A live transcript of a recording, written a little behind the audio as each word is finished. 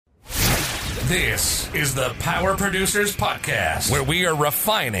This is the Power Producers Podcast, where we are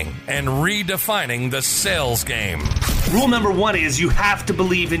refining and redefining the sales game. Rule number 1 is you have to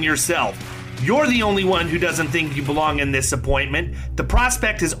believe in yourself. You're the only one who doesn't think you belong in this appointment. The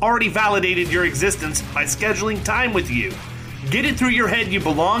prospect has already validated your existence by scheduling time with you. Get it through your head you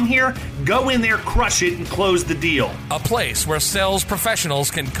belong here, go in there, crush it, and close the deal. A place where sales professionals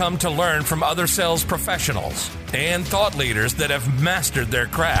can come to learn from other sales professionals and thought leaders that have mastered their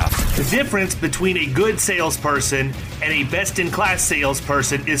craft. The difference between a good salesperson and a best-in-class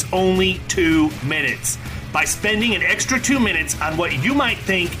salesperson is only 2 minutes. By spending an extra 2 minutes on what you might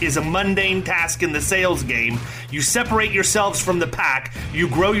think is a mundane task in the sales game, you separate yourselves from the pack, you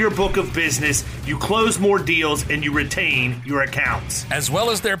grow your book of business, you close more deals, and you retain your accounts. As well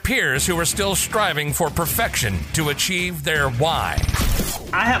as their peers who are still striving for perfection to achieve their why.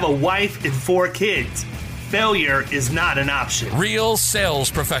 I have a wife and 4 kids. Failure is not an option. Real sales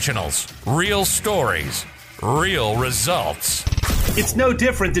professionals, real stories, real results. It's no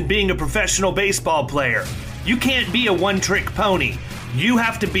different than being a professional baseball player. You can't be a one-trick pony. You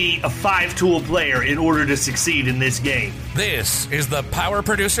have to be a 5-tool player in order to succeed in this game. This is the Power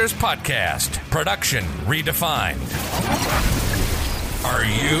Producers Podcast, production redefined. Are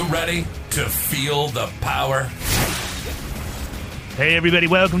you ready to feel the power? Hey everybody,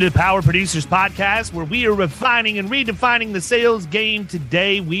 welcome to the Power Producers Podcast, where we are refining and redefining the sales game.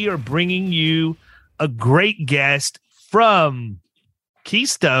 Today we are bringing you a great guest from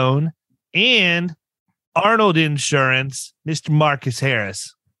Keystone and Arnold Insurance, Mr. Marcus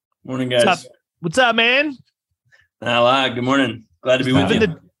Harris. Morning, guys. What's up, man? Not a lot. Good morning. Glad to be with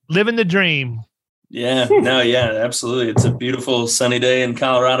you. Living the dream. Yeah, absolutely. It's a beautiful sunny day in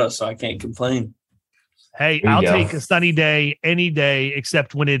Colorado, so I can't complain. Hey, I'll take a sunny day any day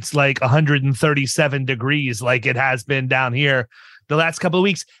except when it's like 137 degrees like it has been down here the last couple of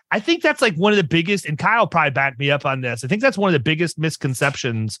weeks. I think that's like one of the biggest, and Kyle probably backed me up on this. I think that's one of the biggest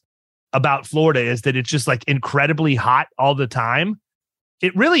misconceptions about Florida is that it's just like incredibly hot all the time.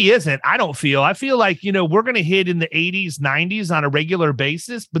 It really isn't. I feel like, we're going to hit in the 80s, 90s on a regular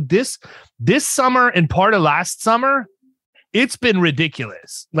basis. But this summer and part of last summer, it's been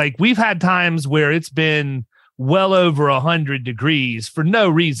ridiculous. Like we've had times where it's been well over 100 degrees for no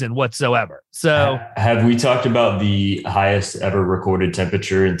reason whatsoever. So have we talked about the highest ever recorded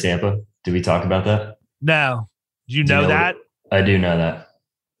temperature in Tampa? Did we talk about that? No. Do you know that? I do know that.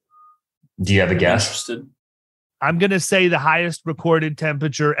 Do you have a guess? Interested. I'm going to say the highest recorded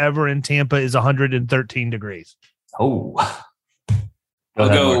temperature ever in Tampa is 113 degrees. Oh, I'll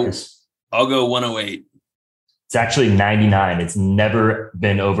go 108. It's actually 99. It's never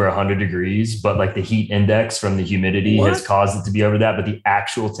been over 100 degrees, but like the heat index from the humidity has caused it to be over that. But the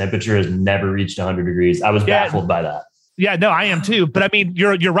actual temperature has never reached 100 degrees. I was baffled by that. Yeah, no, I am too. But I mean,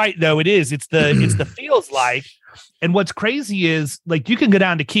 you're right though. It is. It's the feels like. And what's crazy is like you can go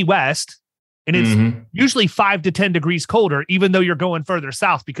down to Key West and it's usually 5 to 10 degrees colder, even though you're going further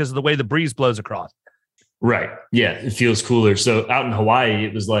south because of the way the breeze blows across. Right. Yeah, it feels cooler. So out in Hawaii,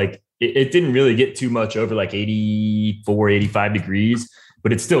 it was like. It didn't really get too much over like 84, 85 degrees,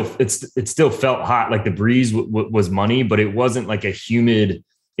 but it still felt hot. Like the breeze was money, but it wasn't like a humid.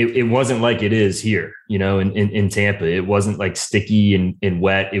 It wasn't like it is here, in Tampa. It wasn't like sticky and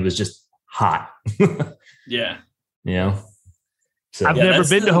wet. It was just hot. Yeah. So, I've never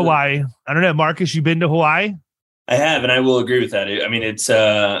been to Hawaii. I don't know. Marcus, you been to Hawaii? I have, and I will agree with that. I mean, it's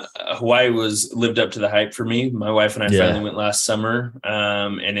Hawaii lived up to the hype for me. My wife and I finally went last summer,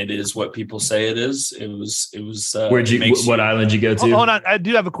 and it is what people say it is. It was. What island did you go to? Hold on, I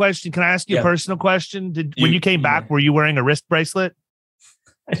do have a question. Can I ask you a personal question? When you came back, were you wearing a wrist bracelet?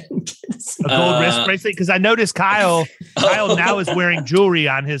 A gold wrist bracelet? Because I noticed Kyle now is wearing jewelry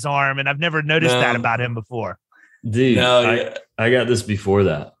on his arm, and I've never noticed that about him before. Dude, I got this before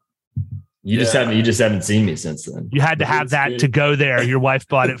that. You just haven't seen me since then. You had to have that to go there. Your wife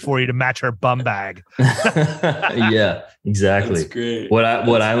bought it for you to match her bum bag. Yeah, exactly. That's great. What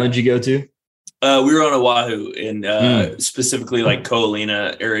island did you go to? We were on Oahu, and specifically like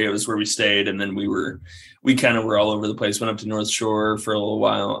Ko'olina area was where we stayed, and then we kind of were all over the place. Went up to North Shore for a little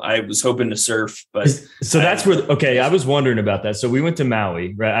while. I was hoping to surf, but that's where. Okay, I was wondering about that. So we went to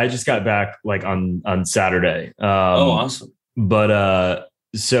Maui. Right, I just got back like on Saturday. Awesome! But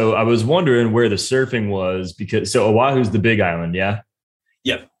so I was wondering where the surfing was because Oahu's the big island, yeah?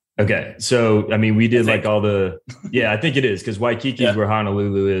 Yep. Okay. So, I mean, we did like all the, I think it is because Waikiki is where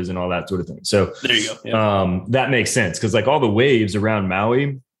Honolulu is and all that sort of thing. So there you go. Yeah. That makes sense because like all the waves around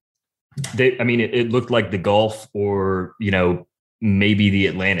Maui, it looked like the Gulf or, maybe the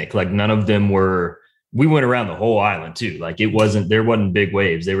Atlantic. Like none of them were we went around the whole island too. Like there wasn't big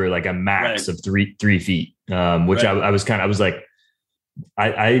waves. They were like a max of 3 feet, which I was like,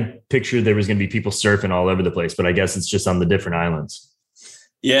 I pictured there was going to be people surfing all over the place, but I guess it's just on the different islands.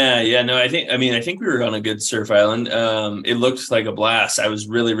 Yeah. No, I think we were on a good surf island. It looked like a blast. I was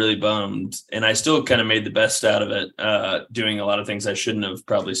really, really bummed, and I still kind of made the best out of it, doing a lot of things I shouldn't have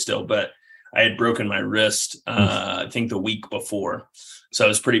probably still, but I had broken my wrist, I think the week before. So I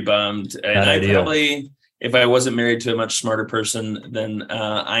was pretty bummed. And probably, if I wasn't married to a much smarter person than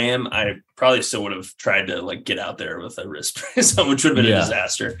I am, I probably still would have tried to like get out there with a wrist brace, which would have been a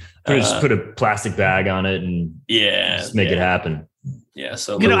disaster. Just put a plastic bag on it and just make it happen. Yeah.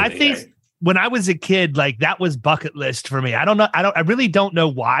 So, I think when I was a kid, like that was bucket list for me. I don't know. I really don't know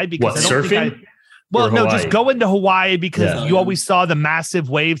why, because surfing? Just going to Hawaii, because you always saw the massive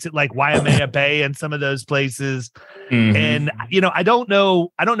waves at like Waimea Bay and some of those places. Mm-hmm. And, I don't know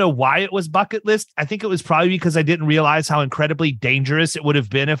why it was bucket list. I think it was probably because I didn't realize how incredibly dangerous it would have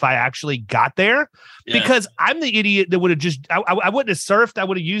been if I actually got there, because I'm the idiot that would have I wouldn't have surfed. I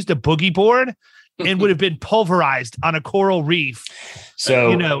would have used a boogie board and would have been pulverized on a coral reef.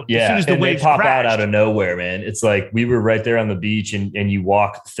 So, as soon as the waves pop out of nowhere, man. It's like we were right there on the beach and you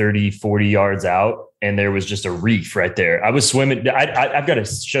walk 30, 40 yards out and there was just a reef right there. I was swimming. I've got to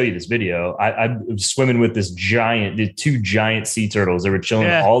show you this video. I was swimming with the 2 giant sea turtles. They were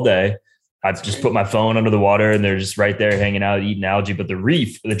chilling all day. I just put my phone under the water and they're just right there hanging out, eating algae. But the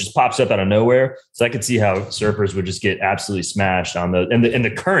reef that just pops up out of nowhere. So I could see how surfers would just get absolutely smashed on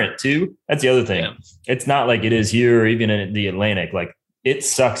the current too. That's the other thing. Yeah. It's not like it is here or even in the Atlantic. Like it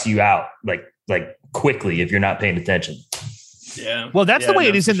sucks you out like quickly if you're not paying attention. Yeah. Well, that's the way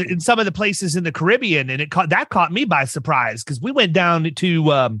it is in some of the places in the Caribbean. And that caught me by surprise, because we went down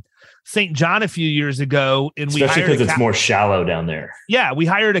to St. John a few years ago, and especially because it's more shallow down there. Yeah, we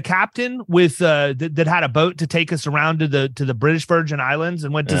hired a captain with that had a boat to take us around to the British Virgin Islands,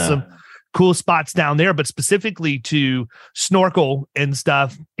 and went to some cool spots down there, but specifically to snorkel and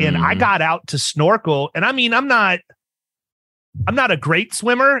stuff. And I got out to snorkel, and I mean, I'm not a great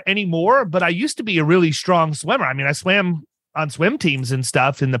swimmer anymore, but I used to be a really strong swimmer. I mean, I swam on swim teams and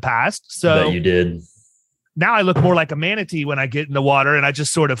stuff in the past. So you did. Now I look more like a manatee when I get in the water and I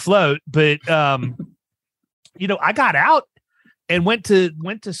just sort of float. But, I got out and went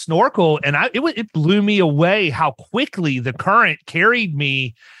to snorkel, and it blew me away how quickly the current carried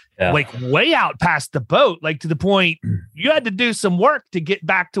me like way out past the boat, like to the point you had to do some work to get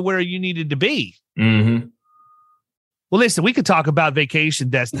back to where you needed to be. Mm-hmm. Well, listen, we could talk about vacation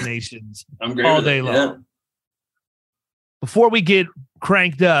destinations all day long. Yeah. Before we get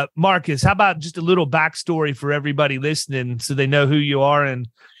cranked up, Marcus, how about just a little backstory for everybody listening so they know who you are and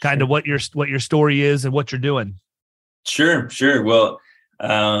kind of what your story is and what you're doing? Sure. Well,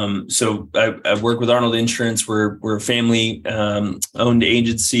 so I work with Arnold Insurance. We're a family owned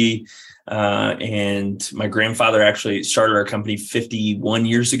agency. And my grandfather actually started our company 51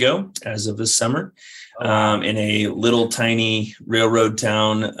 years ago as of this summer. In a little tiny railroad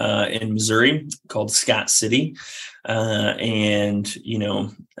town in Missouri called Scott City. My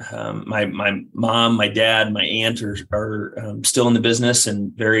mom, my dad, my aunt are still in the business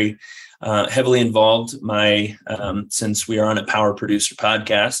and very heavily involved. Since we are on a Power Producer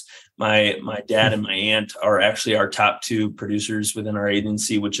podcast, my dad and my aunt are actually our top 2 producers within our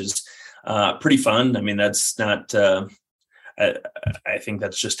agency, which is pretty fun. I mean, that's not. I think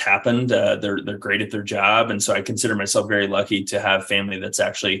that's just happened. They're great at their job, and so I consider myself very lucky to have family that's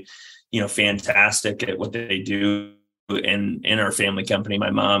actually, fantastic at what they do. In our family company,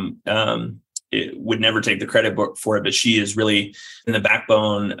 my mom would never take the credit for it, but she is really in the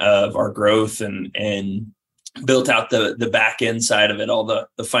backbone of our growth and built out the back end side of it, all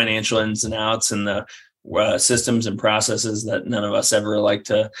the financial ins and outs and the systems and processes that none of us ever like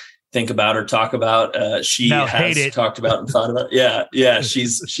to think about or talk about. She has talked about and thought about. Yeah.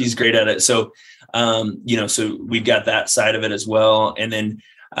 She's great at it. So, so we've got that side of it as well. And then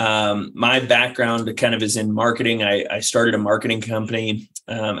my background kind of is in marketing. I started a marketing company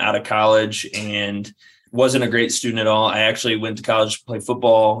out of college and wasn't a great student at all. I actually went to college to play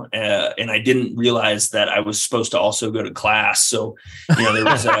football, and I didn't realize that I was supposed to also go to class. So, there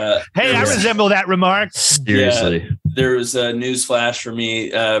was a hey, I resemble that remark. Seriously, there was a news flash for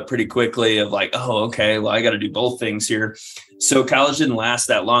me pretty quickly of like, oh, okay, well, I got to do both things here. So college didn't last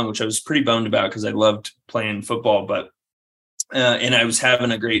that long, which I was pretty bummed about because I loved playing football, but and I was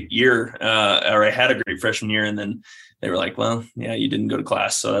having a great year, or I had a great freshman year, and then they were like, well, yeah, you didn't go to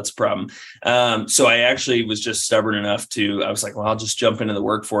class, so that's a problem. So I actually was just stubborn enough I was like, well, I'll just jump into the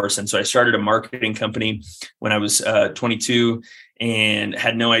workforce. And so I started a marketing company when I was 22 and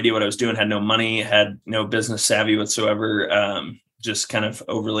had no idea what I was doing, had no money, had no business savvy whatsoever. Just kind of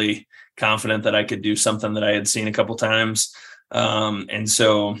overly confident that I could do something that I had seen a couple times. And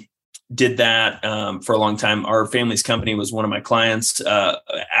so did that for a long time. Our family's company was one of my clients.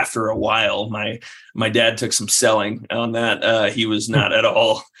 After a while, my dad took some selling on that. He was not at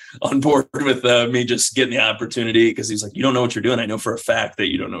all on board with me just getting the opportunity, because he's like, you don't know what you're doing. I know for a fact that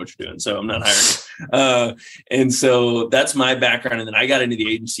you don't know what you're doing, so I'm not hiring you. And so that's my background. And then I got into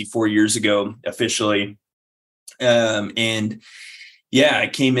the agency 4 years ago officially. And yeah, I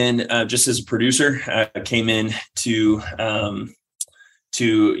came in just as a producer. I came in to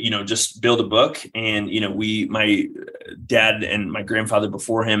just build a book. And, my dad and my grandfather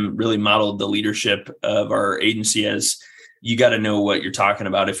before him really modeled the leadership of our agency as, you got to know what you're talking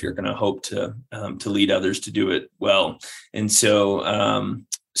about if you're going to hope to lead others to do it well. And so,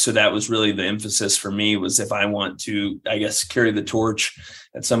 so that was really the emphasis for me, was if I want to, I guess, carry the torch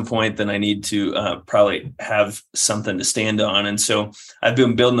at some point, then I need to probably have something to stand on. And so I've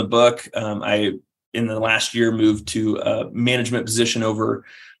been building the book. I, in the last year, moved to a management position over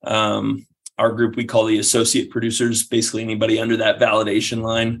our group we call the associate producers, basically anybody under that validation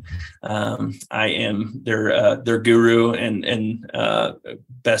line. I am their guru and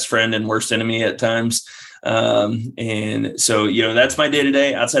best friend and worst enemy at times. And so, that's my day to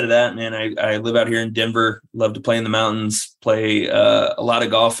day. Outside of that, man, I live out here in Denver, love to play in the mountains, play a lot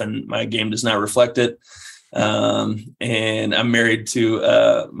of golf, and my game does not reflect it. And I'm married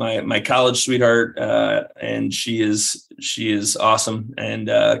to my college sweetheart, and she is awesome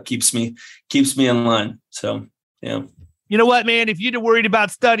and keeps me in line. So, yeah. You know what, man? If you'd have worried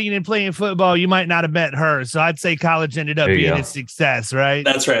about studying and playing football, you might not have met her. So I'd say college ended up being a success, right?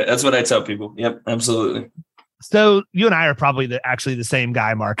 That's right. That's what I tell people. Yep, absolutely. So you and I are probably actually the same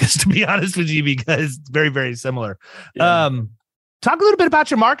guy, Marcus, to be honest with you, because it's very, very similar. Yeah. Talk a little bit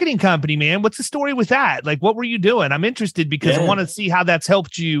about your marketing company, man. What's the story with that? Like, what were you doing? I'm interested because I want to see how that's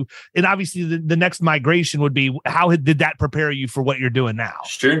helped you. And obviously the next migration would be, how did that prepare you for what you're doing now?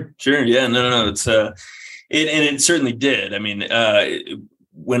 Sure. Yeah, no. It's, it certainly did. I mean,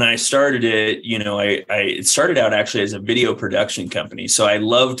 when I started it, it started out actually as a video production company. So I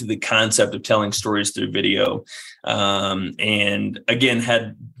loved the concept of telling stories through video. And again,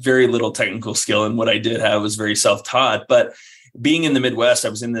 had very little technical skill in what I did. I was very self-taught, but being in the Midwest, I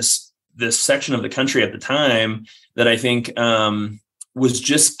was in this section of the country at the time that I think was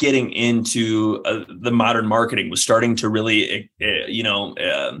just getting into the modern marketing, was starting to really,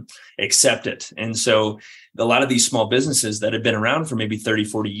 accept it. And so a lot of these small businesses that had been around for maybe 30,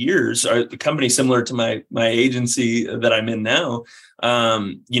 40 years, are a company similar to my agency that I'm in now.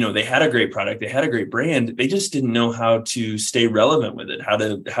 They had a great product, they had a great brand. They just didn't know how to stay relevant with it, how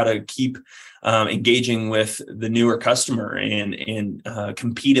to keep engaging with the newer customer and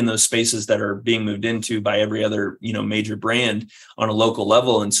compete in those spaces that are being moved into by every other, major brand on a local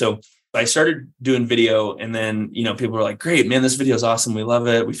level. And so I started doing video, and then, people were like, great, man, this video is awesome. We love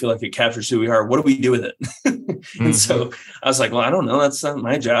it. We feel like it captures who we are. What do we do with it? And so I was like, well, I don't know. That's not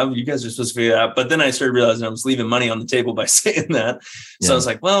my job. You guys are supposed to figure it out. But then I started realizing I was leaving money on the table by saying that. So I was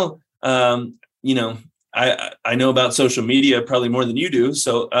like, well, I know about social media probably more than you do.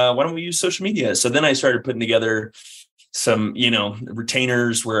 So why don't we use social media? So then I started putting together some,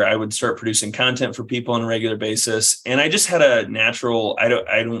 retainers where I would start producing content for people on a regular basis. And I just had a natural, I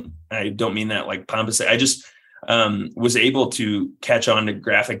don't mean that like pompously. I just was able to catch on to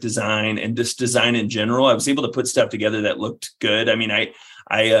graphic design and just design in general. I was able to put stuff together that looked good. I mean,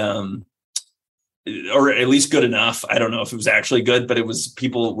 or at least good enough. I don't know if it was actually good, but it was,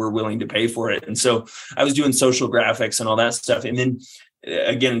 people were willing to pay for it. And so I was doing social graphics and all that stuff. And then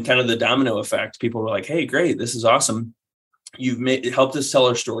again, kind of the domino effect, people were like, hey, great, this is awesome. You've helped us tell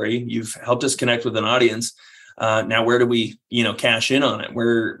our story. You've helped us connect with an audience. Now, where do we, cash in on it?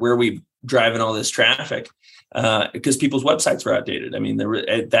 Where are we driving all this traffic? Because people's websites were outdated. I mean, there were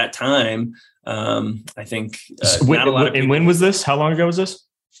at that time, I think. When was this? How long ago was this?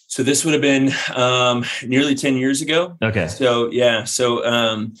 So this would have been nearly 10 years ago. Okay. So yeah. So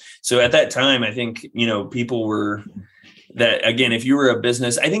at that time, I think, people were that, again, if you were a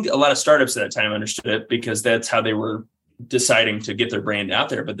business, I think a lot of startups at that time understood it because that's how they were deciding to get their brand out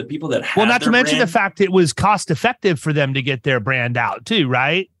there. But the people that had, not to mention the fact it was cost effective for them to get their brand out too,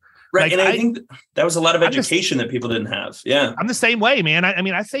 right? Right. Like, and I think that was a lot of education that people didn't have. Yeah. I'm the same way, man. I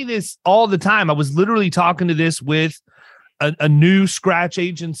mean, I say this all the time. I was literally talking to this with a new scratch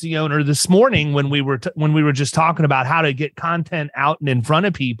agency owner this morning when we were just talking about how to get content out and in front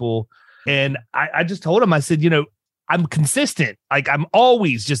of people. And I just told him, I said, I'm consistent. Like I'm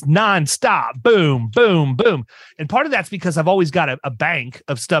always just nonstop, boom, boom, boom. And part of that's because I've always got a bank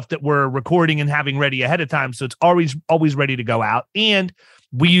of stuff that we're recording and having ready ahead of time. So it's always ready to go out. And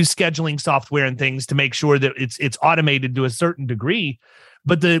we use scheduling software and things to make sure that it's automated to a certain degree.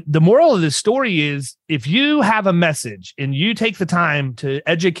 But the moral of the story is, if you have a message and you take the time to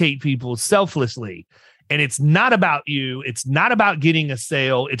educate people selflessly, and it's not about you, it's not about getting a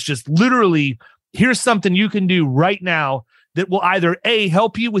sale, it's just literally, here's something you can do right now that will either A,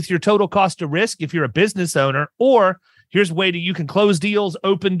 help you with your total cost of risk if you're a business owner, or here's a way that you can close deals,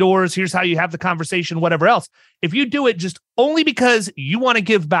 open doors, here's how you have the conversation, whatever else. If you do it just only because you want to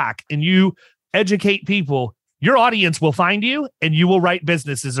give back and you educate people, your audience will find you and you will write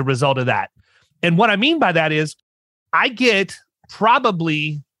business as a result of that. And what I mean by that is I get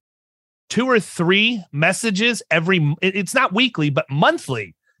probably 2 or 3 messages it's not weekly, but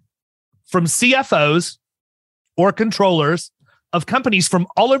monthly, from CFOs or controllers of companies from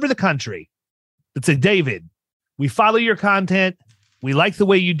all over the country that say, David, we follow your content. We like the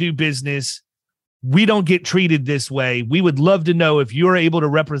way you do business. We don't get treated this way. We would love to know if you're able to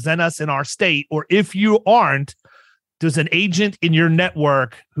represent us in our state, or if you aren't, there's an agent in your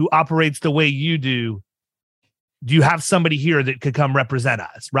network who operates the way you do. Do you have somebody here that could come represent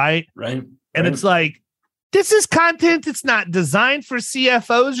us? Right. And it's like, this is content. It's not designed for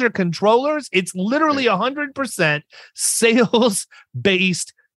CFOs or controllers. It's literally 100%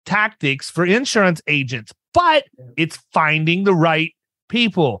 sales-based tactics for insurance agents, but it's finding the right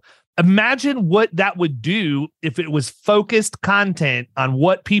people. Imagine what that would do if it was focused content on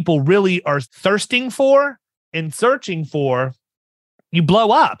what people really are thirsting for and searching for. You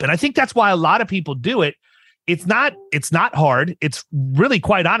blow up. And I think that's why a lot of people do it. It's not hard. It's really,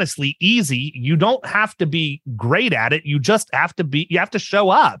 quite honestly, easy. You don't have to be great at it. You have to show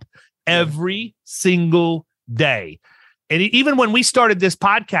up every single day. And even when we started this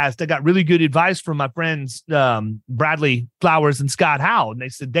podcast, I got really good advice from my friends, Bradley Flowers and Scott Howell. And they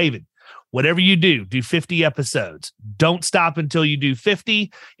said, David, whatever you do 50 episodes. Don't stop until you do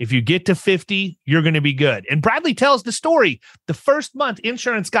 50. If you get to 50, you're going to be good. And Bradley tells the story. The first month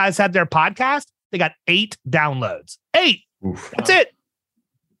Insurance Guys had their podcast, they got 8 downloads. 8. Oof. That's it.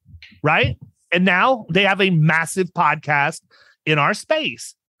 Right? And now they have a massive podcast in our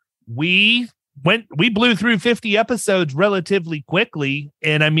space. We blew through 50 episodes relatively quickly.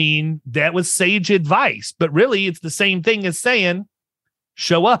 And I mean, that was sage advice, but really it's the same thing as saying,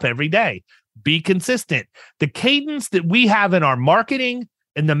 show up every day, be consistent. The cadence that we have in our marketing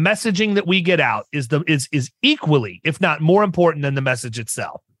and the messaging that we get out is equally, if not more important than the message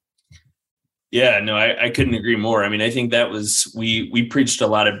itself. Yeah, no, I couldn't agree more. I mean, I think that was, we preached a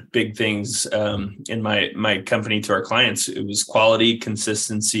lot of big things in my company to our clients. It was quality,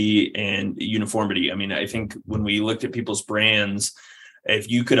 consistency, and uniformity. I mean, I think when we looked at people's brands,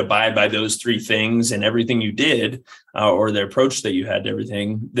 if you could abide by those 3 things in everything you did, or the approach that you had to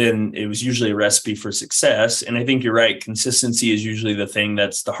everything, then it was usually a recipe for success. And I think you're right. Consistency is usually the thing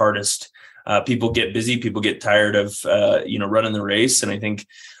that's the hardest. People get busy, people get tired of, running the race. And I think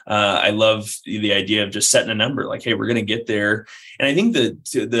I love the idea of just setting a number like, hey, we're going to get there. And I think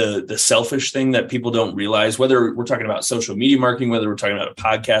the selfish thing that people don't realize, whether we're talking about social media marketing, whether we're talking about a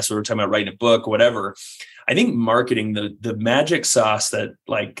podcast, or we're talking about writing a book, whatever, I think marketing, the magic sauce that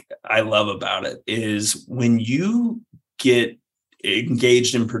like I love about it is when you get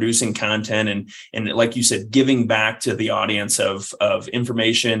engaged in producing content and like you said, giving back to the audience of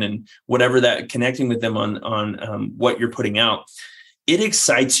information and whatever, that connecting with them on what you're putting out, it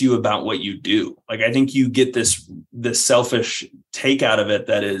excites you about what you do. Like, I think you get this selfish take out of it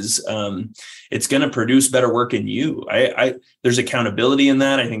that is, it's going to produce better work in you. There's accountability in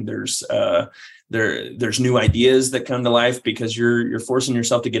that. I think there's new ideas that come to life because you're forcing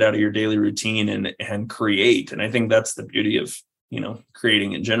yourself to get out of your daily routine and create. And I think that's the beauty of,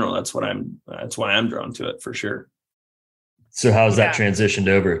 creating in general. That's why I'm drawn to it for sure. So how's that transitioned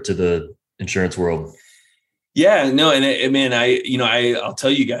over to the insurance world? Yeah, no. And I'll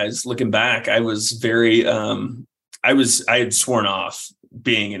tell you guys, looking back, I was very, I had sworn off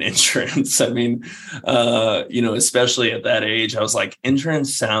being in insurance. I mean, especially at that age, I was like,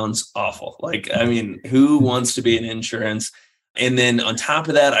 insurance sounds awful. Like, I mean, who wants to be in insurance? And then on top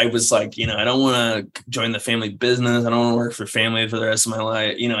of that, I was like, I don't want to join the family business. I don't want to work for family for the rest of my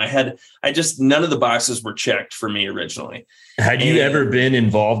life. I just, none of the boxes were checked for me originally. Had you ever been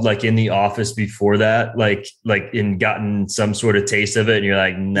involved like in the office before that, like in gotten some sort of taste of it and you're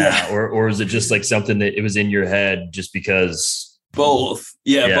like, nah, yeah. or is it just like something that it was in your head just because? Both.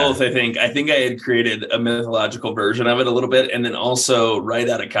 Yeah, both. I think I had created a mythological version of it a little bit. And then also right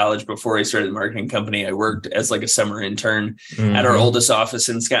out of college, before I started the marketing company, I worked as like a summer intern at our oldest office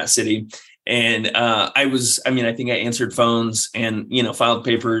in Scott City. And I think I answered phones and, filed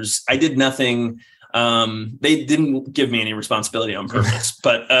papers. I did nothing. They didn't give me any responsibility on purpose,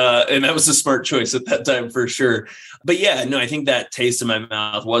 but, and that was a smart choice at that time for sure. But yeah, no, I think that taste in my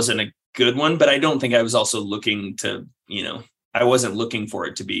mouth wasn't a good one, but I don't think I was also looking to, I wasn't looking for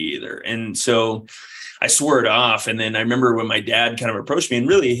it to be either. And so I swore it off. And then I remember when my dad kind of approached me, and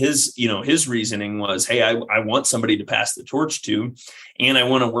really his reasoning was, hey, I want somebody to pass the torch to, and I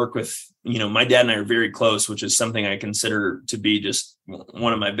want to work with, my dad and I are very close, which is something I consider to be just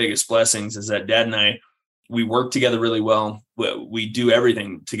one of my biggest blessings, is that Dad and I, we work together really well. We do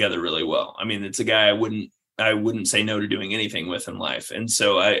everything together really well. I mean, it's a guy I wouldn't say no to doing anything with in life. And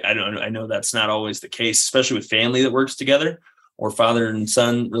so I know that's not always the case, especially with family that works together, or father and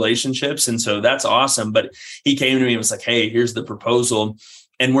son relationships. And so that's awesome. But he came to me and was like, hey, here's the proposal.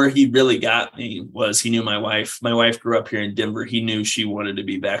 And where he really got me was he knew my wife. My wife grew up here in Denver. He knew she wanted to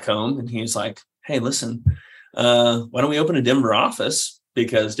be back home. And he was like, hey, listen, why don't we open a Denver office?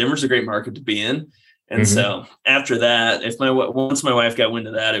 Because Denver's a great market to be in. And so after that, once my wife got wind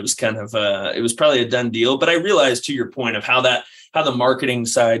of that, it was kind of, it was probably a done deal. But I realized, to your point of how the marketing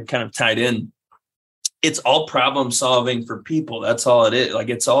side kind of tied in, it's all problem solving for people. That's all it is. Like,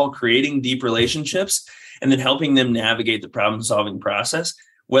 it's all creating deep relationships and then helping them navigate the problem solving process,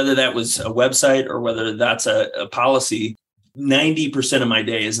 whether that was a website or whether that's a policy. 90% of my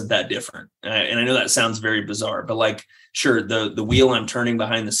day isn't that different. And I know that sounds very bizarre, but like, sure, the wheel I'm turning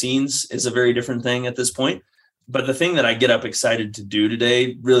behind the scenes is a very different thing at this point. But the thing that I get up excited to do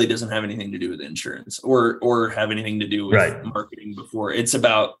today really doesn't have anything to do with insurance or have anything to do with marketing before. It's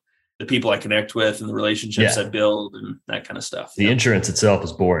about the people I connect with and the relationships I build and that kind of stuff. The insurance itself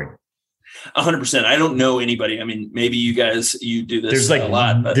is boring. 100%. I don't know anybody. I mean, maybe you do this a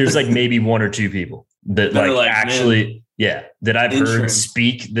lot. But there's like maybe one or two people that like actually, that I've heard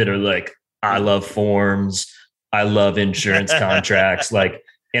speak that are like, I love forms. I love insurance contracts. Like,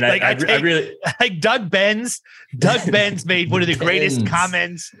 and like I really like Doug Benz. Doug Benz made one of the greatest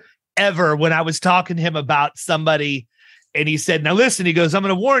comments ever when I was talking to him about somebody. And he said, now listen, he goes, I'm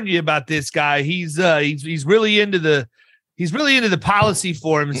going to warn you about this guy. He's really into the policy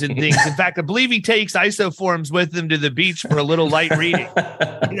forms and things. In fact, I believe he takes ISO forms with him to the beach for a little light reading.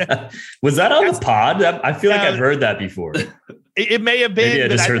 Was that on the pod? I feel like I've heard that before. It may have been. Maybe I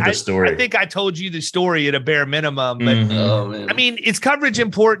just heard the story. I think I told you the story at a bare minimum. But I mean, is coverage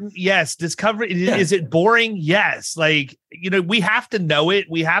important? Yes. Does coverage, is it boring? Yes. Like, we have to know it.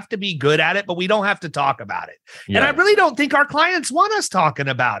 We have to be good at it, but we don't have to talk about it. Yeah. And I really don't think our clients want us talking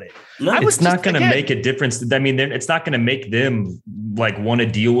about it. No, it's not going to make a difference. I mean, it's not going to make them like want to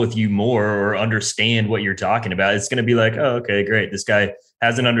deal with you more or understand what you're talking about. It's going to be like, oh, okay, great. This guy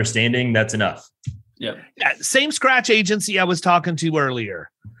has an understanding. That's enough. Yeah. Same scratch agency I was talking to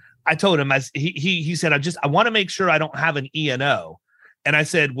earlier. I told him, he said, I want to make sure I don't have an E&O. And I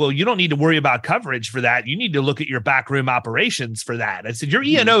said, well, you don't need to worry about coverage for that. You need to look at your backroom operations for that. I said, your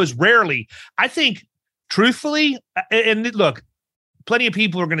E&O is rarely, I think, truthfully, and look, plenty of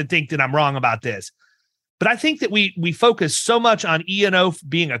people are going to think that I'm wrong about this, but I think that we focus so much on E&O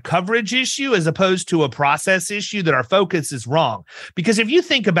being a coverage issue as opposed to a process issue that our focus is wrong. Because if you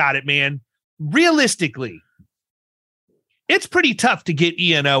think about it, man, realistically, it's pretty tough to get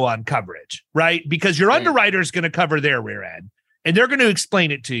E&O on coverage, right? Because your underwriter is going to cover their rear end and they're going to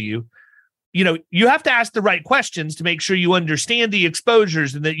explain it to you. You have to ask the right questions to make sure you understand the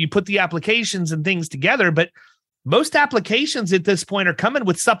exposures and that you put the applications and things together. But most applications at this point are coming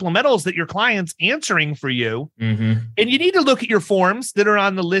with supplementals that your client's answering for you. And you need to look at your forms that are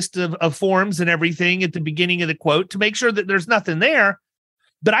on the list of forms and everything at the beginning of the quote to make sure that there's nothing there.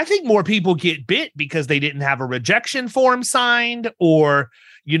 But I think more people get bit because they didn't have a rejection form signed, or,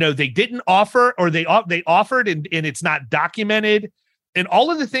 they didn't offer, or they offered and it's not documented, and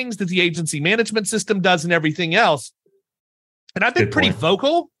all of the things that the agency management system does and everything else. And I've been pretty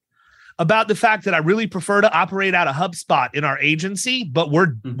vocal about the fact that I really prefer to operate out of HubSpot in our agency, but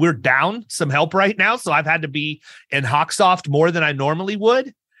we're down some help right now. So I've had to be in Hawksoft more than I normally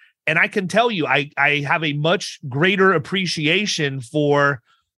would. And I can tell you, I have a much greater appreciation for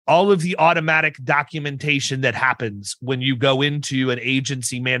all of the automatic documentation that happens when you go into an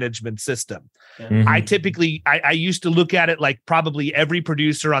agency management system. Mm-hmm. I used to look at it like probably every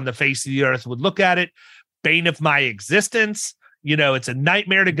producer on the face of the earth would look at it. Bane of my existence. It's a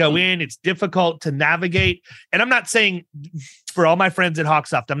nightmare to go in. It's difficult to navigate. And I'm not saying, for all my friends at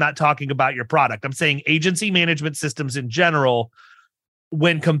Hawksoft, I'm not talking about your product. I'm saying agency management systems in general,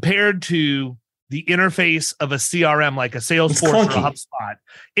 when compared to the interface of a CRM like a Salesforce or a HubSpot,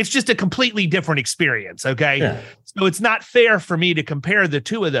 it's just a completely different experience. Okay. Yeah. So it's not fair for me to compare the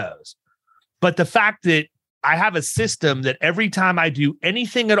two of those. But the fact that I have a system that every time I do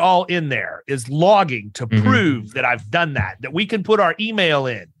anything at all in there is logging to prove that I've done that we can put our email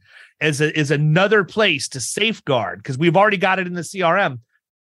in is another place to safeguard, because we've already got it in the CRM,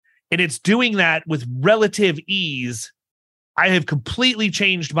 and it's doing that with relative ease. I have completely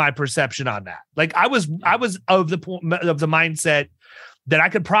changed my perception on that. Like I was of the mindset that I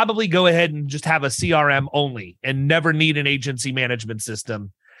could probably go ahead and just have a CRM only and never need an agency management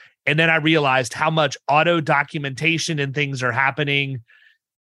system. And then I realized how much auto documentation and things are happening.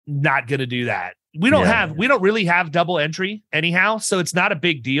 Not going to do that. We don't really have double entry anyhow, so it's not a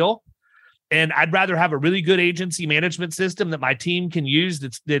big deal. And I'd rather have a really good agency management system that my team can use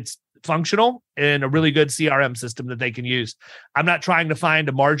that's functional, and a really good CRM system that they can use. I'm not trying to find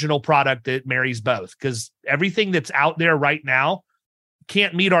a marginal product that marries both, because everything that's out there right now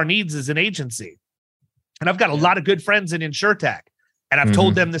can't meet our needs as an agency. And I've got a lot of good friends in InsurTech. And I've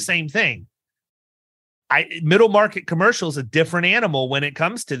told them the same thing. Middle market commercial is a different animal when it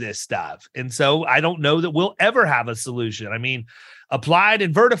comes to this stuff. And so I don't know that we'll ever have a solution. I mean, Applied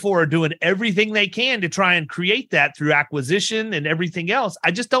and Vertafore are doing everything they can to try and create that through acquisition and everything else.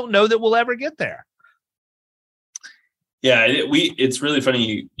 I just don't know that we'll ever get there. Yeah, it's really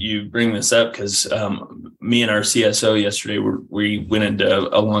funny you bring this up, because me and our CSO yesterday, we went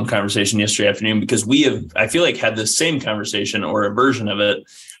into a long conversation yesterday afternoon, because we have, I feel like, had the same conversation or a version of it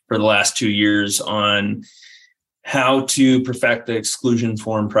for the last 2 years on how to perfect the exclusion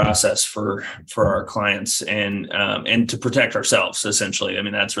form process for our clients and to protect ourselves, essentially. I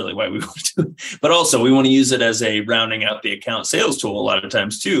mean, that's really why we want to do it. But also we want to use it as a rounding out the account sales tool a lot of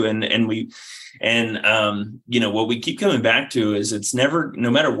times too. What we keep coming back to is it's never, no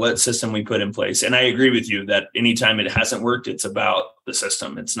matter what system we put in place. And I agree with you that anytime it hasn't worked, it's about the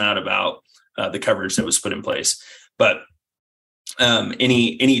system. It's not about the coverage that was put in place. But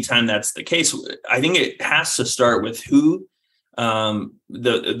any time that's the case, I think it has to start with who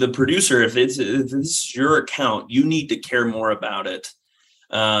the producer. If this is your account, you need to care more about it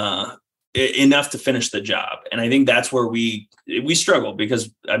enough to finish the job. And I think that's where we struggle,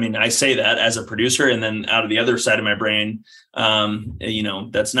 because I mean, I say that as a producer, and then out of the other side of my brain,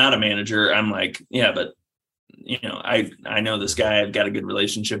 that's not a manager. I'm like, yeah, but I know this guy, I've got a good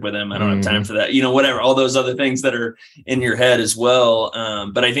relationship with him. I don't have time for that, whatever, all those other things that are in your head as well.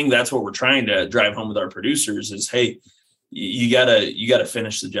 But I think that's what we're trying to drive home with our producers is, hey, you gotta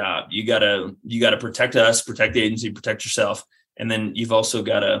finish the job. You gotta protect us, protect the agency, protect yourself. And then you've also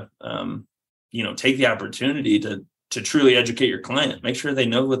got to, take the opportunity to truly educate your client, make sure they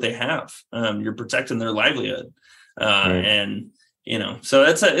know what they have. You're protecting their livelihood. And, so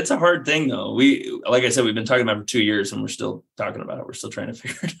it's a hard thing though. Like I said, we've been talking about it for 2 years and we're still talking about it. We're still trying to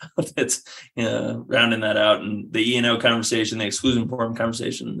figure it out. It's rounding that out. And the E&O conversation, the exclusion form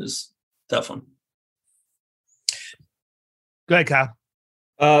conversation is a tough one. Go ahead, Kyle.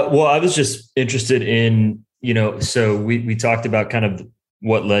 Well, I was just interested in, so we talked about kind of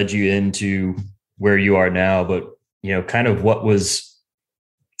what led you into where you are now, but, kind of what was,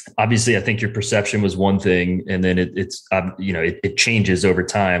 obviously, I think your perception was one thing, and then it changes over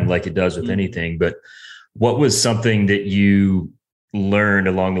time like it does with anything. But what was something that you learned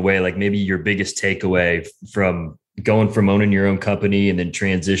along the way, like maybe your biggest takeaway from going from owning your own company and then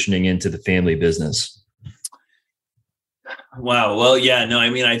transitioning into the family business? Wow. Well, yeah, no, I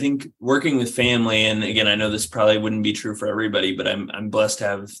mean, I think working with family, and again, I know this probably wouldn't be true for everybody, but I'm blessed to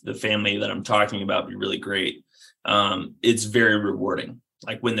have the family that I'm talking about be really great. It's very rewarding.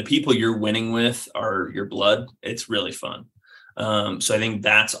 Like when the people you're winning with are your blood, it's really fun. So I think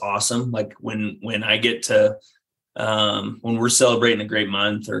that's awesome. Like when I get to, when we're celebrating a great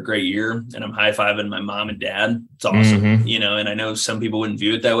month or a great year and I'm high-fiving my mom and dad, it's awesome, and I know some people wouldn't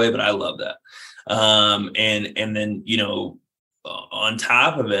view it that way, but I love that. And then, on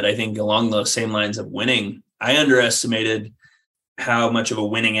top of it, I think along those same lines of winning, I underestimated how much of a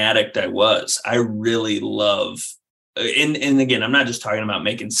winning addict I was. I really love, and again, I'm not just talking about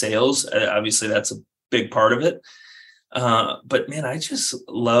making sales. Obviously that's a big part of it. But man, I just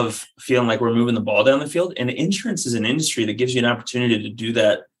love feeling like we're moving the ball down the field, and insurance is an industry that gives you an opportunity to do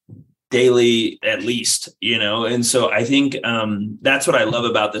that daily at least, and so I think that's what I love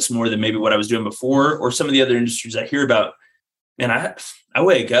about this more than maybe what I was doing before or some of the other industries I hear about. And I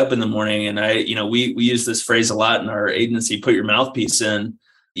wake up in the morning and we use this phrase a lot in our agency, put your mouthpiece in,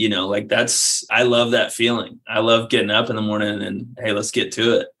 I love that feeling. I love getting up in the morning and, hey, let's get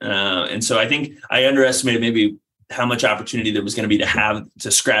to it. And so I think I underestimated maybe how much opportunity there was going to be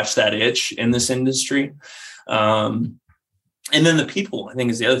to scratch that itch in this industry. And then the people, I think,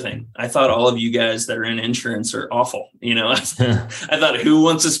 is the other thing. I thought all of you guys that are in insurance are awful. I thought, who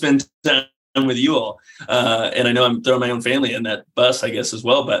wants to spend time with you all? And I know I'm throwing my own family in that bus, I guess, as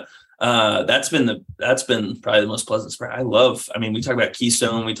well. But that's been probably the most pleasant part. We talk about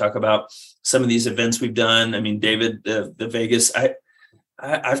Keystone. We talk about some of these events we've done. I mean, David, the Vegas,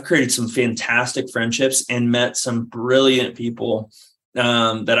 I've created some fantastic friendships and met some brilliant people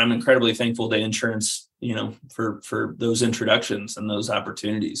that I'm incredibly thankful to insurance, for those introductions and those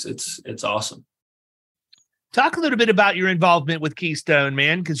opportunities. It's awesome. Talk a little bit about your involvement with Keystone,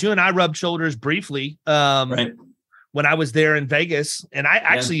 man, because you and I rubbed shoulders briefly right. when I was there in Vegas. And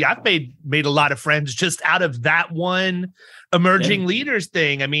I've made a lot of friends just out of that one emerging leaders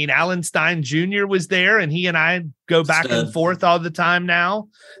thing. I mean, Alan Stein Jr. was there, and he and I go back and forth all the time now,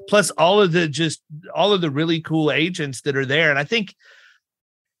 plus all of the really cool agents that are there. And I think,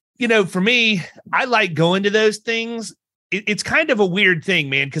 for me, I like going to those things. It's kind of a weird thing,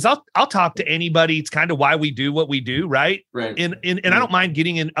 man, because I'll talk to anybody. It's kind of why we do what we do, right? Right. And I don't mind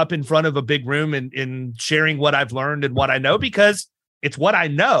getting up in front of a big room and sharing what I've learned and what I know, because it's what I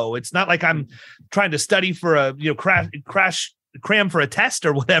know. It's not like I'm trying to study for a cram for a test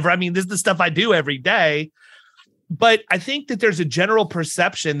or whatever. I mean, this is the stuff I do every day. But I think that there's a general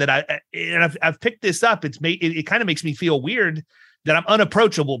perception that I've picked this up. It kind of makes me feel weird that I'm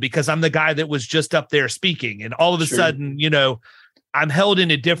unapproachable because I'm the guy that was just up there speaking. And all of a sudden, I'm held in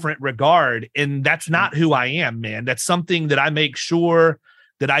a different regard. And that's not who I am, man. That's something that I make sure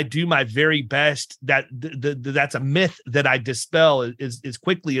that I do my very best, that that's a myth that I dispel as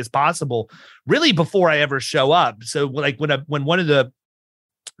quickly as possible, really before I ever show up. So like when one of the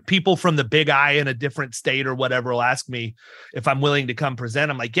people from the Big I in a different state or whatever will ask me if I'm willing to come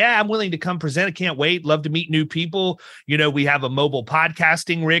present, I'm like, yeah, I'm willing to come present. I can't wait. Love to meet new people. We have a mobile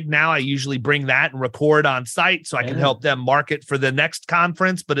podcasting rig now. I usually bring that and record on site so I can help them market for the next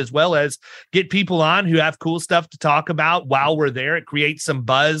conference, but as well as get people on who have cool stuff to talk about while we're there. It creates some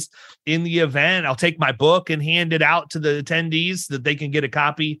buzz in the event. I'll take my book and hand it out to the attendees so that they can get a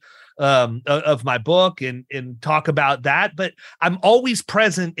copy of my book and talk about that. But I'm always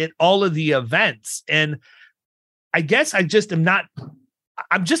present at all of the events. And I guess I'm just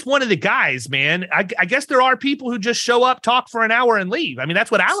one of the guys, man. I guess there are people who just show up, talk for an hour and leave. I mean,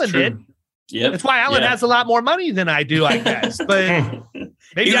 that's what Alan did. Yeah, that's why Alan has a lot more money than I do, I guess. But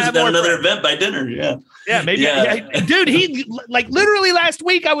maybe he was at another event by dinner. Maybe. Yeah. Dude, he literally last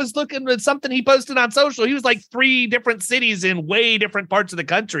week I was looking at something he posted on social. He was 3 different cities in way different parts of the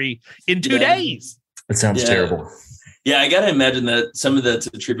country in 2 days. That sounds terrible. Yeah, I got to imagine that some of that's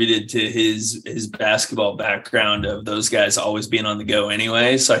attributed to his basketball background of those guys always being on the go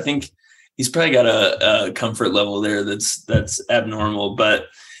anyway. So I think he's probably got a comfort level there that's abnormal. But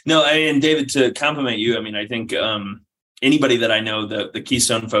no, and David, to compliment you, I mean, I think anybody that I know, the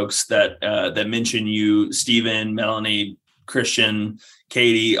Keystone folks that mention you, Stephen, Melanie, Christian,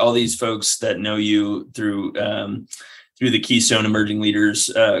 Katie, all these folks that know you through the Keystone Emerging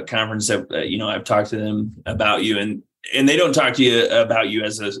Leaders Conference, that I've talked to them about you, and they don't talk to you about you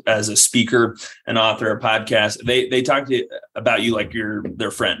as a speaker, an author, a podcast. They talk to you about you like you're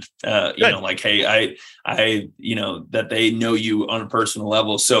their friend. Like, hey, I that they know you on a personal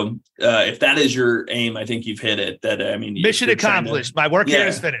level. So if that is your aim, I think you've hit it. Mission accomplished. My work here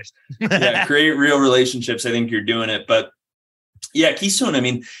is finished. Create real relationships. I think you're doing it. But yeah, Keystone. I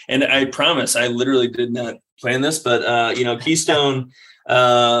mean, and I promise, I literally did not plan this, but Keystone.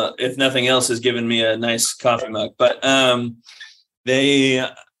 If nothing else, has given me a nice coffee mug, but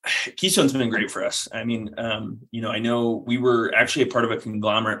Keystone's been great for us. I mean, I know we were actually a part of a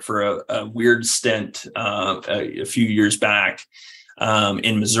conglomerate for a weird stint a few years back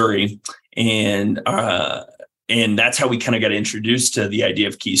in Missouri, and that's how we kind of got introduced to the idea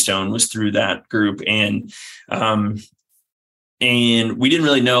of Keystone, was through that group. And we didn't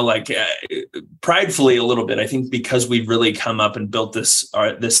really know, pridefully a little bit, I think, because we've really come up and built this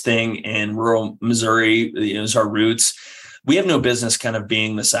thing in rural Missouri, is our roots. We have no business kind of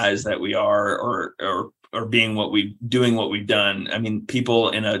being the size that we are, or being doing what we've done. I mean,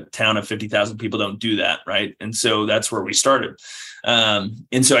 people in a town of 50,000 people don't do that, right? And so that's where we started.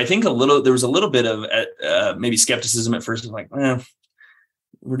 And so I think there was a little bit of maybe skepticism at first, like,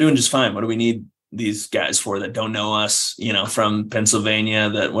 we're doing just fine. What do we need these guys for that don't know us, from Pennsylvania,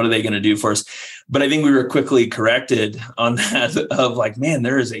 that what are they going to do for us? But I think we were quickly corrected on that of like, man,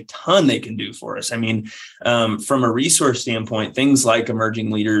 there is a ton they can do for us. I mean, from a resource standpoint, things like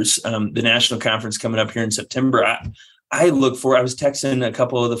emerging leaders, the national conference coming up here in September, I was texting a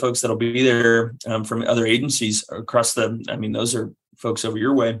couple of the folks that'll be there from other agencies across those are folks over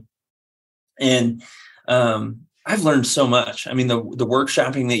your way. And I've learned so much. I mean, the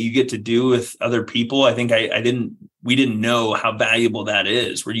workshopping that you get to do with other people, I think we didn't know how valuable that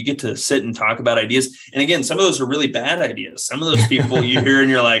is, where you get to sit and talk about ideas. And again, some of those are really bad ideas. Some of those people you hear and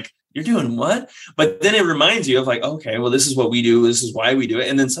you're like, you're doing what? But then it reminds you of like, okay, well, this is what we do. This is why we do it.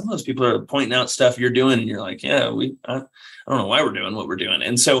 And then some of those people are pointing out stuff you're doing and you're like, yeah, I don't know why we're doing what we're doing.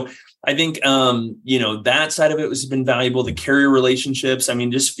 And so I think, that side of it has been valuable. The carrier relationships. I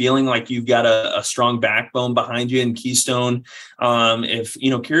mean, just feeling like you've got a strong backbone behind you in Keystone. If,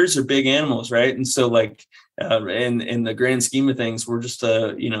 carriers are big animals, right? And so like, in the grand scheme of things, we're just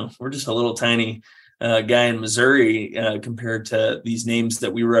a little tiny guy in Missouri compared to these names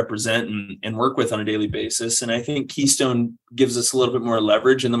that we represent and work with on a daily basis. And I think Keystone gives us a little bit more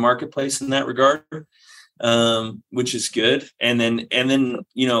leverage in the marketplace in that regard. Which is good. And then,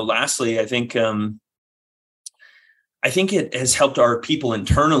 lastly, I think it has helped our people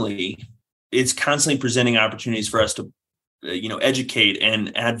internally. It's constantly presenting opportunities for us to, educate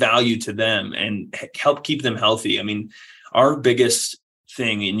and add value to them and help keep them healthy. I mean, our biggest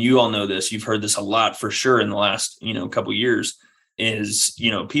thing, and you all know this, you've heard this a lot for sure in the last, couple of years, is,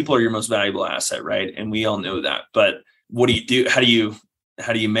 people are your most valuable asset, right? And we all know that. But what do you do? How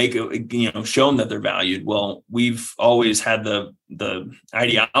do you make it, show them that they're valued? Well, we've always had the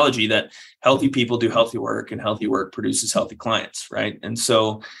ideology that healthy people do healthy work and healthy work produces healthy clients. Right. And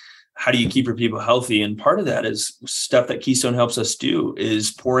so how do you keep your people healthy? And part of that is stuff that Keystone helps us do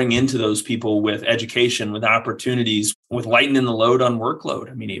is pouring into those people with education, with opportunities, with lightening the load on workload.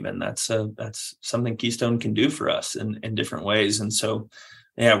 I mean, even that's something Keystone can do for us in different ways. And so,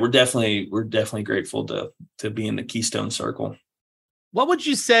 yeah, we're definitely grateful to be in the Keystone circle. What would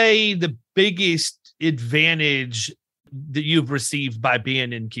you say the biggest advantage that you've received by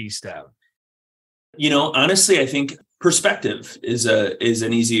being in Keystone? Honestly, I think perspective is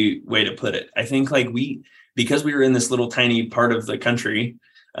an easy way to put it. I think like because we were in this little tiny part of the country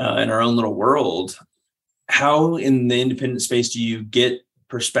in our own little world, how in the independent space do you get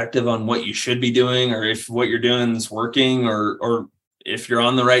perspective on what you should be doing, or if what you're doing is working, or if you're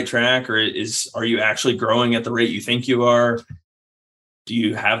on the right track, or are you actually growing at the rate you think you are? Do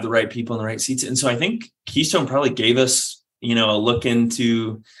you have the right people in the right seats? And so I think Keystone probably gave us, a look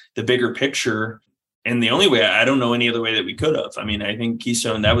into the bigger picture. And the only way, I don't know any other way that we could have. I mean, I think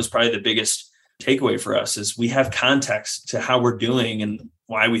Keystone, that was probably the biggest takeaway for us, is we have context to how we're doing and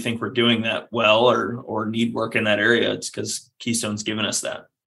why we think we're doing that well or need work in that area. It's because Keystone's given us that.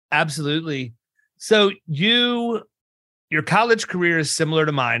 Absolutely. So your college career is similar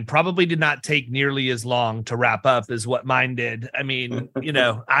to mine, probably did not take nearly as long to wrap up as what mine did. I mean,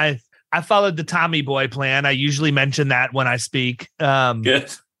 I followed the Tommy Boy plan. I usually mention that when I speak. Good.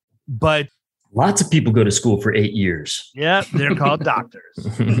 But lots of people go to school for 8 years. Yeah, they're called doctors.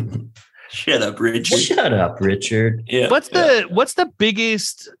 Shut up, Richard. Yeah. What's the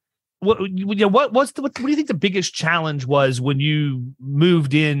biggest? What do you think the biggest challenge was when you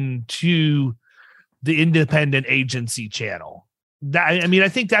moved into the independent agency channel? I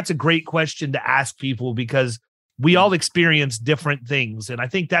think that's a great question to ask people, because we all experience different things. And I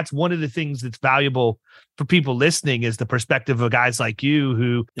think that's one of the things that's valuable for people listening, is the perspective of guys like you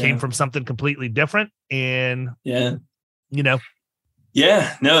who came from something completely different. And, I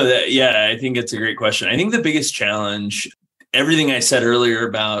think it's a great question. I think the biggest challenge, everything I said earlier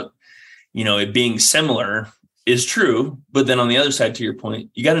about, it being similar is true. But then on the other side, to your point,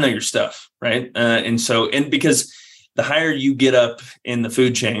 you got to know your stuff. Right. And because the higher you get up in the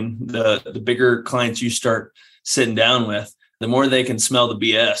food chain, the bigger clients you start sitting down with, the more they can smell the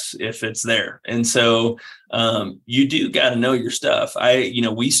BS if it's there. And so you do got to know your stuff.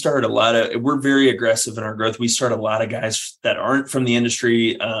 We start we're very aggressive in our growth. We start a lot of guys that aren't from the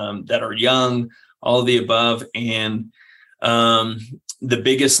industry, that are young, all of the above. And the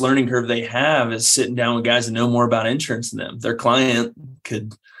biggest learning curve they have is sitting down with guys that know more about insurance than them. Their client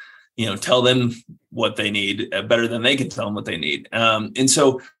could, tell them what they need better than they can tell them what they need. And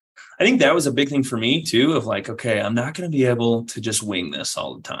so I think that was a big thing for me too, of like, okay, I'm not going to be able to just wing this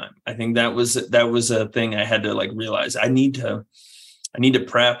all the time. I think that was a thing I had to like realize. I need to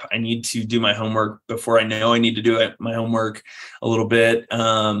prep. I need to do my homework before I know I need to do my homework a little bit.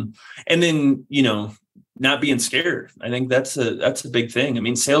 And then, not being scared. I think that's a big thing. I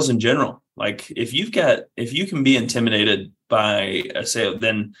mean, sales in general, like if you can be intimidated by a sale,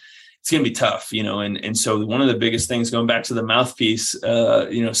 then it's going to be tough, and so one of the biggest things, going back to the mouthpiece,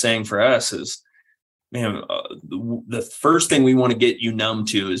 saying for us is, man, the first thing we want to get you numb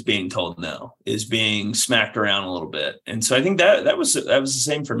to is being told no, is being smacked around a little bit. And so I think that was the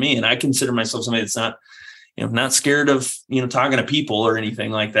same for me. And I consider myself somebody that's not scared of, talking to people or anything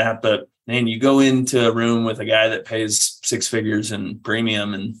like that. But man, you go into a room with a guy that pays 6 figures in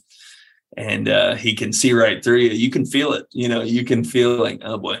premium and he can see right through you. You can feel it, you can feel like,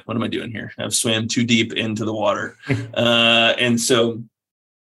 oh boy, what am I doing here? I've swam too deep into the water. And so,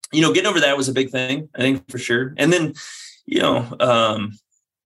 getting over that was a big thing, I think, for sure. And then,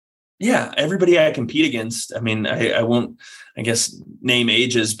 everybody I compete against, I mean, I won't, I guess, name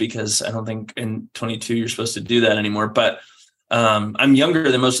ages because I don't think in 22 you're supposed to do that anymore. But I'm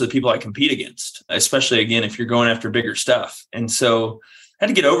younger than most of the people I compete against, especially, again, if you're going after bigger stuff. And so I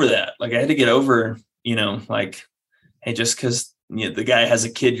had to get over that. Like I had to get over, hey, just because the guy has a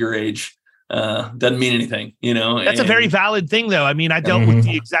kid your age, doesn't mean anything, That's a very valid thing, though. I mean, I dealt with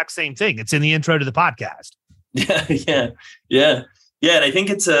the exact same thing. It's in the intro to the podcast. Yeah. And I think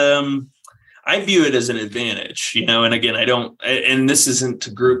it's, I view it as an advantage, and again, I don't, and this isn't to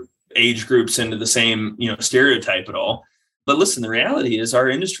group age groups into the same, stereotype at all. But listen, the reality is our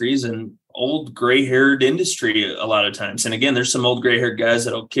industry is an old gray-haired industry a lot of times. And again, there's some old gray-haired guys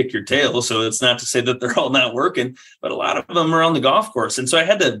that'll kick your tail. So it's not to say that they're all not working, but a lot of them are on the golf course. And so I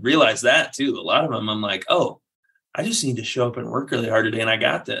had to realize that too. A lot of them, I'm like, oh, I just need to show up and work really hard today. And I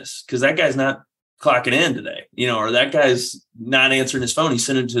got this, because that guy's not clocking in today, or that guy's not answering his phone. He's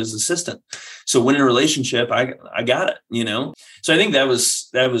sending it to his assistant. So when in a relationship, I got it, So I think that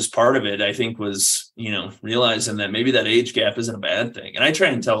was part of it, I think, was, realizing that maybe that age gap isn't a bad thing. And I try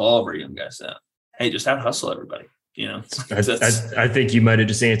and tell all of our young guys that, hey, just out hustle everybody. I think you might have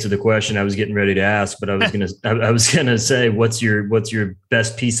just answered the question I was getting ready to ask, but I was gonna say, what's your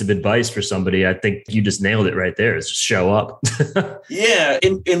best piece of advice for somebody? I think you just nailed it right there. Is just show up. Yeah.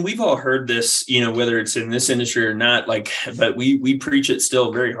 And we've all heard this, whether it's in this industry or not, but we preach it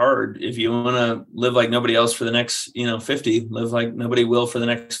still very hard. If you want to live like nobody else for the next, 50, live like nobody will for the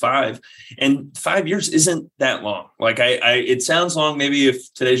next 5. And 5 years isn't that long. It sounds long, maybe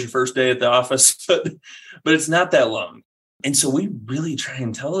if today's your first day at the office, but it's not that long. And so we really try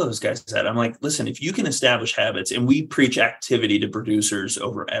and tell those guys that. I'm like, listen, if you can establish habits, and we preach activity to producers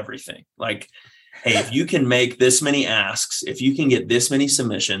over everything. Like, hey, if you can make this many asks, if you can get this many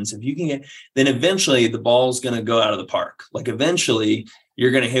submissions, then eventually the ball's going to go out of the park. Like eventually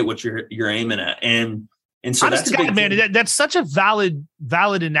you're going to hit what you're aiming at. And so that's a big thing. That's such a valid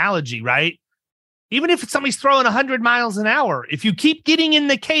analogy, right? Even if somebody's throwing 100 miles an hour, if you keep getting in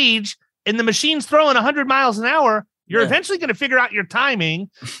the cage and the machine's throwing 100 miles an hour, you're eventually going to figure out your timing.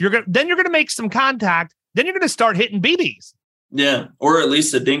 Then you're going to make some contact. Then you're going to start hitting BBs. Yeah. Or at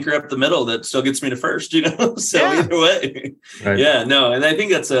least a dinker up the middle that still gets me to first, so either way. Right. Yeah, no. And I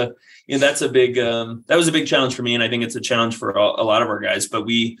think that's a big, that was a big challenge for me. And I think it's a challenge for a lot of our guys, but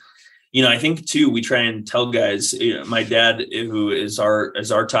I think too, we try and tell guys, my dad, who is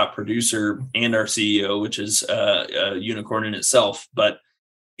our top producer and our CEO, which is a unicorn in itself, but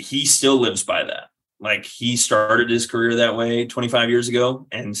he still lives by that. Like he started his career that way 25 years ago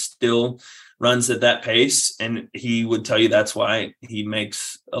and still runs at that pace. And he would tell you that's why he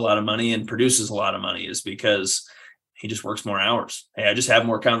makes a lot of money and produces a lot of money, is because he just works more hours. Hey, I just have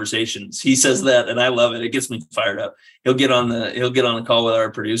more conversations. He says that, and I love it. It gets me fired up. He'll get on the call with our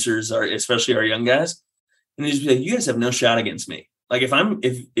producers, especially our young guys, and he's like, "You guys have no shot against me. Like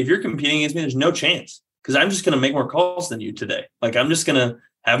if you're competing against me, there's no chance, because I'm just going to make more calls than you today. Like I'm just going to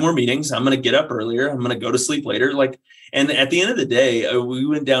have more meetings. I'm going to get up earlier. I'm going to go to sleep later." And at the end of the day, we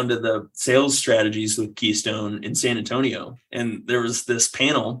went down to the sales strategies with Keystone in San Antonio, and there was this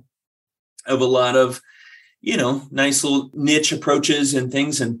panel of a lot of, nice little niche approaches and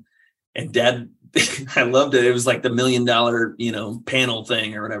things. And Dad, I loved it. It was like the $1 million, panel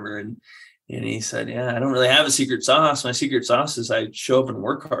thing or whatever. And he said, "Yeah, I don't really have a secret sauce. My secret sauce is I show up and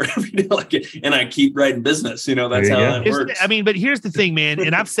work hard every day, and I keep writing business. That's how that works." But here's the thing, man.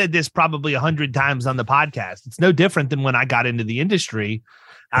 And I've said this probably 100 times on the podcast. It's no different than when I got into the industry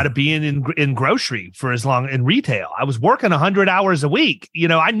out of being in grocery for as long in retail. I was working 100 hours a week.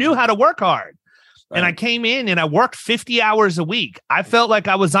 I knew how to work hard. Right. And I came in and I worked 50 hours a week. I felt like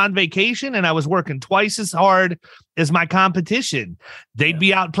I was on vacation and I was working twice as hard as my competition. They'd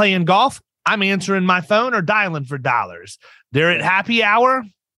be out playing golf. I'm answering my phone or dialing for dollars. They're at happy hour.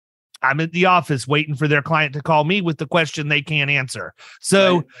 I'm at the office waiting for their client to call me with the question they can't answer.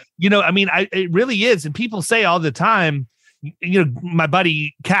 So, right. It really is. And people say all the time, my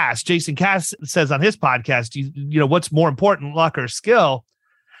buddy Jason Cass says on his podcast, what's more important, luck or skill?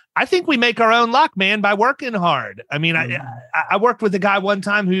 I think we make our own luck, man, by working hard. I mean, I worked with a guy one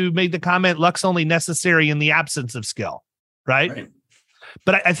time who made the comment, luck's only necessary in the absence of skill. Right.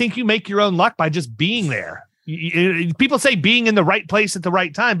 But I think you make your own luck by just being there. People say being in the right place at the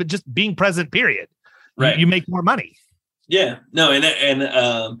right time, but just being present, period. Right. You make more money. Yeah, no. And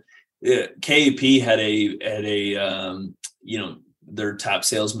KAP had their top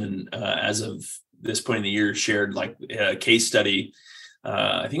salesman as of this point in the year shared like a case study.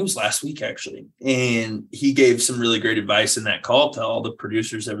 I think it was last week actually. And he gave some really great advice in that call to all the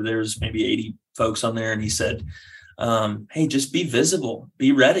producers over there. Was maybe 80 folks on there. And he said, hey, just be visible,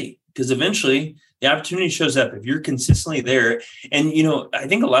 be ready. Because eventually the opportunity shows up if you're consistently there. And, I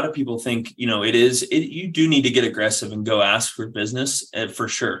think a lot of people think, you do need to get aggressive and go ask for business for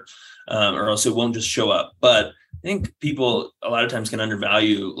sure. Or else it won't just show up. But I think people a lot of times can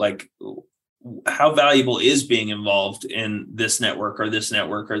undervalue like how valuable is being involved in this network or this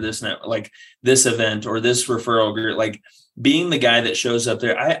network or this like this event or this referral group, like being the guy that shows up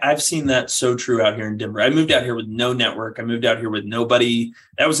there. I've seen that so true out here in Denver. I moved out here with no network. I moved out here with nobody.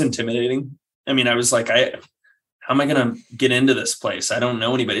 That was intimidating. I mean, I was like, how am I going to get into this place? I don't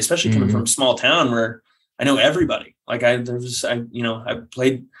know anybody, especially coming from a small town where I know everybody. Like I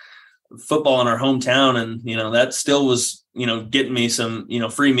played football in our hometown and, that still was, getting me some,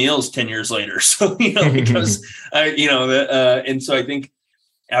 free meals 10 years later. So, because and so I think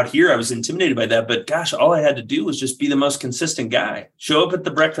out here I was intimidated by that, but gosh, all I had to do was just be the most consistent guy, show up at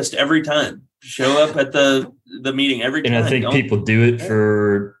the breakfast every time, show up at the meeting every time. And I think people do it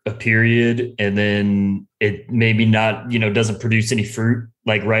for a period and then it maybe not, doesn't produce any fruit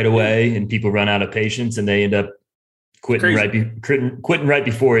like right away and people run out of patience and they end up quitting right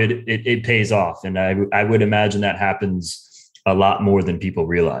before it pays off. And I would imagine that happens a lot more than people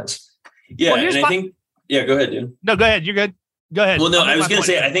realize. Yeah. And I think, go ahead, dude. No, go ahead. You're good. Go ahead. Well, no, I was going to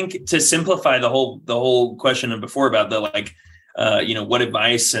say, I think to simplify the whole question before about the, what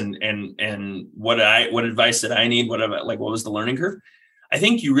advice and what advice did I need? What was the learning curve? I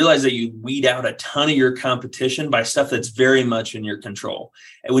think you realize that you weed out a ton of your competition by stuff that's very much in your control.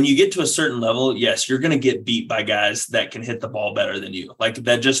 And when you get to a certain level, yes, you're going to get beat by guys that can hit the ball better than you. Like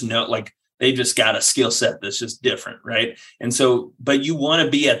that they just got a skill set that's just different. Right. And so, but you want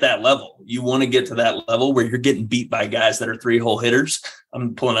to be at that level. You want to get to that level where you're getting beat by guys that are 3-hole hitters.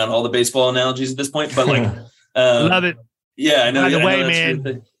 I'm pulling out all the baseball analogies at this point, but love it. Yeah, I know. By the way,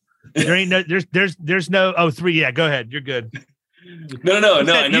 man, there ain't no, there's no 3. Yeah, go ahead. You're good. No.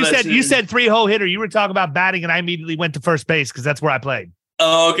 You said 3-hole hitter. You were talking about batting, and I immediately went to first base because that's where I played.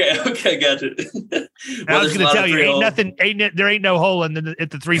 Oh, okay, gotcha. I was going to tell you, there ain't no hole at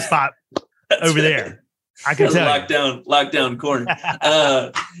the 3 spot over there. I can tell. Lockdown corner.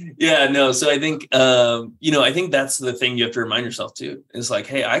 So I think I think that's the thing you have to remind yourself too. Is like,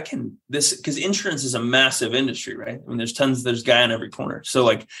 hey, I can this because insurance is a massive industry, right? I mean, there's guy on every corner. So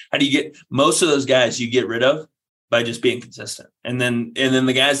like, how do you get most of those guys you get rid of? By just being consistent. And then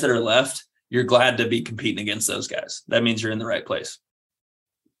the guys that are left, you're glad to be competing against those guys. That means you're in the right place.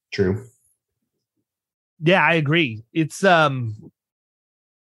 True. Yeah, I agree. It's, I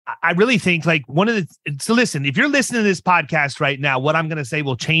really think like so listen, if you're listening to this podcast right now, what I'm going to say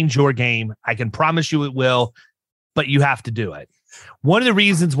will change your game. I can promise you it will, but you have to do it. One of the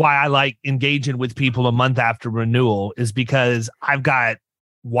reasons why I like engaging with people a month after renewal is because I've got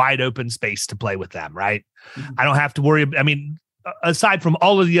wide open space to play with them, right? Mm-hmm. I don't have to worry. I mean, aside from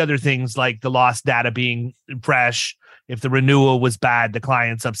all of the other things like the lost data being fresh, if the renewal was bad, the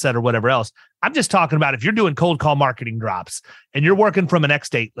client's upset or whatever else. I'm just talking about if you're doing cold call marketing drops and you're working from an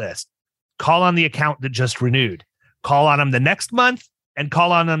X-date list, call on the account that just renewed, call on them the next month and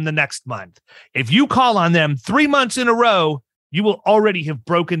call on them the next month. If you call on them 3 months in a row, you will already have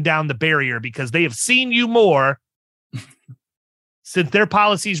broken down the barrier because they have seen you more since their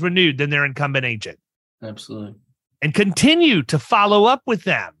policy's renewed than their incumbent agent. Absolutely. And continue to follow up with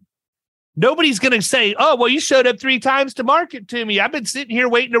them. Nobody's going to say, oh, well, you showed up 3 times to market to me. I've been sitting here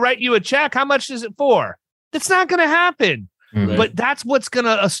waiting to write you a check. How much is it for? That's not going to happen. Mm-hmm. But that's what's going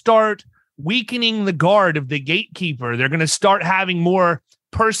to start weakening the guard of the gatekeeper. They're going to start having more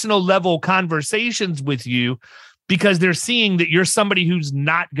personal level conversations with you because they're seeing that you're somebody who's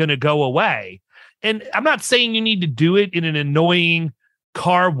not going to go away. And I'm not saying you need to do it in an annoying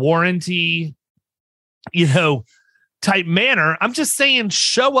car warranty, type manner. I'm just saying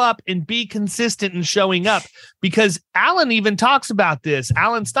show up and be consistent in showing up, because Alan even talks about this.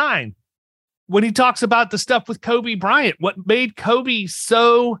 Alan Stein, when he talks about the stuff with Kobe Bryant, what made Kobe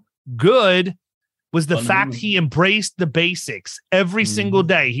so good was the fact he embraced the basics every single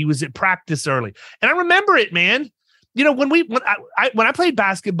day. He was at practice early. And I remember it, man. You know, when I played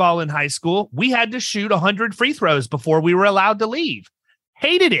basketball in high school, we had to shoot 100 free throws before we were allowed to leave.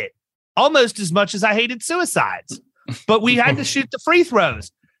 Hated it almost as much as I hated suicides, but we had to shoot the free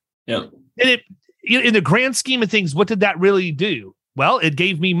throws. Yeah. And in the grand scheme of things, what did that really do? Well, it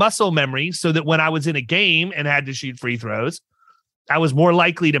gave me muscle memory so that when I was in a game and had to shoot free throws, I was more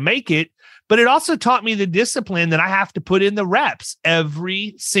likely to make it. But it also taught me the discipline that I have to put in the reps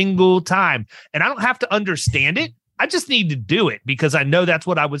every single time. And I don't have to understand it. I just need to do it because I know that's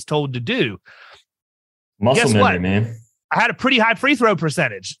what I was told to do. Muscle memory, man. I had a pretty high free throw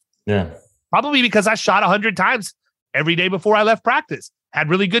percentage. Yeah. Probably because I shot 100 times every day before I left practice. Had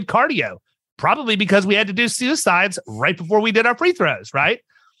really good cardio. Probably because we had to do suicides right before we did our free throws, right?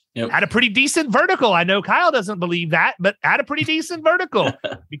 Yep. Had a pretty decent vertical. I know Kyle doesn't believe that, but had a pretty decent vertical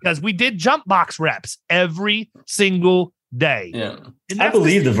because we did jump box reps every single day. Yeah. And I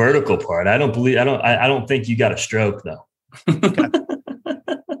believe the vertical part. I don't think you got a stroke though.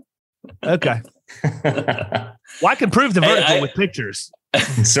 Okay. Well, I can prove the vertical with pictures.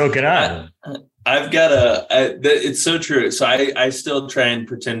 So can I. I've got it's so true. So I still try and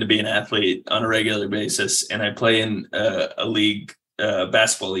pretend to be an athlete on a regular basis. And I play in a league,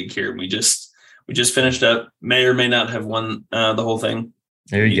 basketball league here. We just finished up, may or may not have won the whole thing.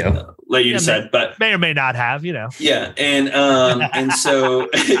 There you go. Let you decide, but may or may not have, you know. Yeah. And so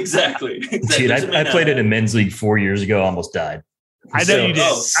exactly. Dude, I played in a men's league 4 years ago, almost died. I know you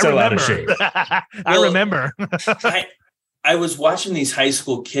did. So out of shape. I remember. I was watching these high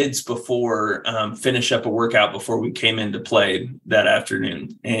school kids before finish up a workout before we came in to play that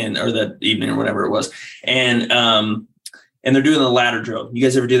afternoon or that evening or whatever it was. And they're doing the ladder drill. You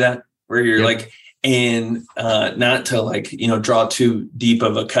guys ever do that? Where you're like, and not to like, draw too deep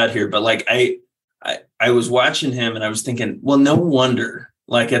of a cut here, but like I was watching him and I was thinking, well, no wonder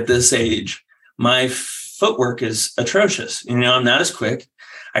like at this age, my footwork is atrocious. I'm not as quick.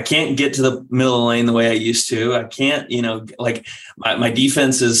 I can't get to the middle of the lane the way I used to. I can't, like my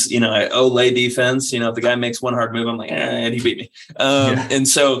defense is, lay defense. If the guy makes one hard move, I'm like, and he beat me. And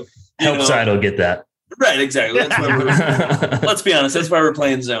so help side will get that. Right, exactly. That's why let's be honest. That's why we're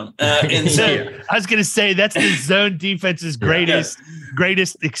playing zone. And so I was going to say that's the zone defense's greatest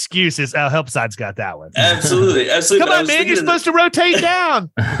excuse is help side's got that one. Absolutely. Come on, man, you're supposed to rotate down.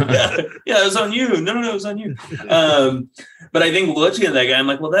 Yeah, it was on you. No, it was on you. But I think looking at that guy, I'm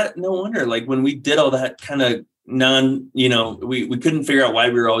like, well, that no wonder. Like when we did all that kind of we couldn't figure out why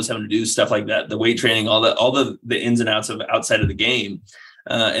we were always having to do stuff like that, the weight training, all the ins and outs of outside of the game.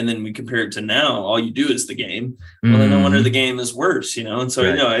 And then we compare it to now, all you do is the game. Well, then no wonder the game is worse, And so,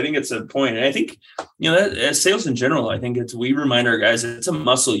 I think it's a point. And I think, that as sales in general, I think we remind our guys, it's a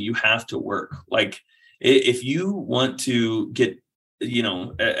muscle you have to work. Like if you want to get,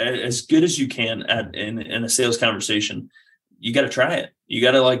 as good as you can in a sales conversation, you got to try it. You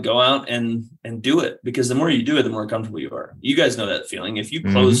got to like go out and do it, because the more you do it, the more comfortable you are. You guys know that feeling. If you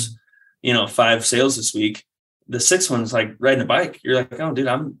close, 5 sales this week, the 6th one's like riding a bike. You're like, oh, dude,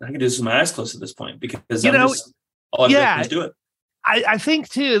 I can do this with my eyes closed at this point because all I've got to do is do it. I think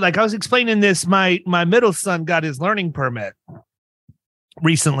too, like I was explaining this, my middle son got his learning permit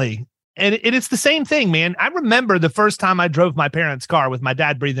recently. And it's the same thing, man. I remember the first time I drove my parents' car with my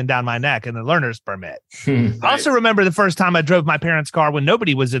dad breathing down my neck and the learner's permit. I also remember the first time I drove my parents' car when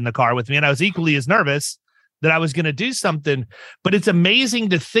nobody was in the car with me, and I was equally as nervous that I was going to do something. But it's amazing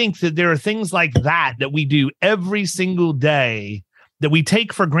to think that there are things like that we do every single day that we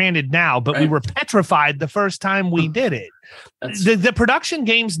take for granted now, but we were petrified the first time we did it. The production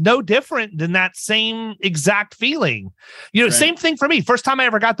game's no different than that same exact feeling. Same thing for me. First time I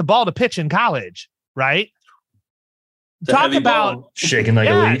ever got the ball to pitch in college, right? Talk about ball. Shaking like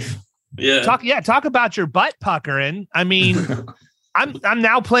a leaf. Yeah. Talk about your butt puckering. I mean, I'm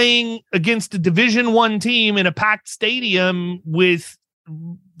now playing against a Division I team in a packed stadium with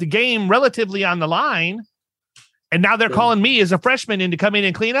the game relatively on the line. And now they're calling me as a freshman in to come in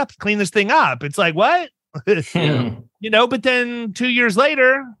and clean this thing up. It's like, what? But then 2 years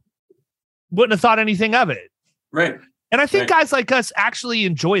later, wouldn't have thought anything of it. Right. And I think guys like us actually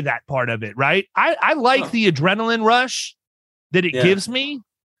enjoy that part of it, right? I like the adrenaline rush that it gives me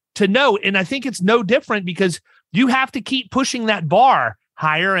to know. And I think it's no different because you have to keep pushing that bar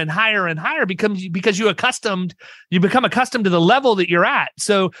higher and higher and higher because you become accustomed to the level that you're at.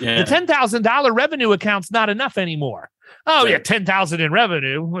 So the $10,000 revenue account's not enough anymore. Oh yeah, 10,000 in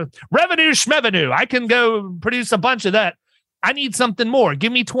revenue, schmevenue. I can go produce a bunch of that. I need something more.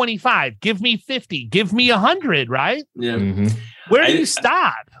 Give me 25. Give me 50. Give me 100. Right? Yeah. Mm-hmm. Where do you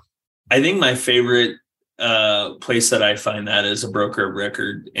stop? I think my favorite place that I find that is a broker of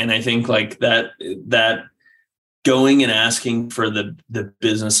record, and I think like that going and asking for the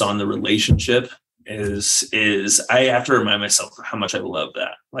business on the relationship is I have to remind myself how much I love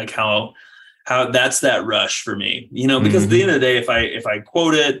that. Like how that's that rush for me, because at the end of the day, if I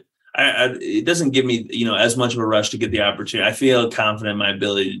quote it, it doesn't give me, as much of a rush to get the opportunity. I feel confident in my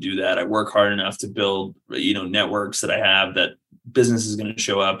ability to do that. I work hard enough to build, networks that I have that business is going to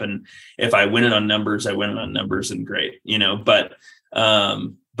show up. And if I win it on numbers, I win it on numbers, and great,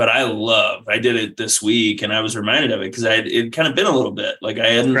 but I did it this week, and I was reminded of it because it kind of been a little bit like I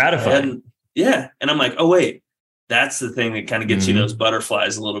hadn't. Yeah. And I'm like, oh wait, that's the thing that kind of gets you those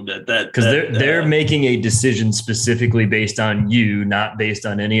butterflies a little bit. Because they're making a decision specifically based on you, not based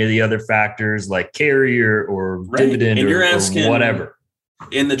on any of the other factors like carrier or dividend, and you're asking, or whatever.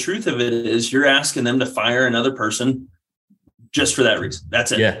 And the truth of it is, you're asking them to fire another person just for that reason.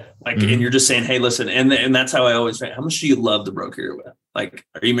 That's it. Yeah. And you're just saying, hey, listen, and that's how I always say, how much do you love the broker you're with? Like,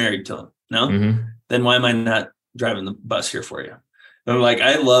 are you married to him? No? Mm-hmm. Then why am I not driving the bus here for you? I'm like,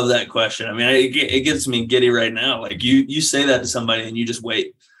 I love that question. I mean, it gets me giddy right now. Like you say that to somebody and you just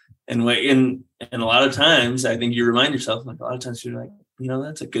wait. And a lot of times I think you remind yourself, like a lot of times you're like,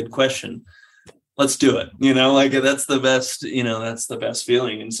 that's a good question. Let's do it. That's the best, that's the best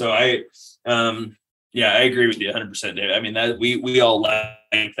feeling. And so I agree with you 100%, Dave. I mean, that we all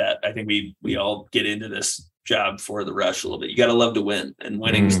like that. I think we all get into this job for the rush a little bit. You got to love to win, and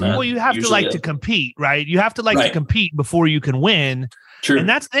winning's not. Well, you have to like to compete, right? You have to like to compete before you can win. True. And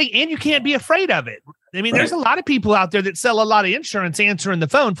that's the thing. And you can't be afraid of it. I mean, there's a lot of people out there that sell a lot of insurance answering the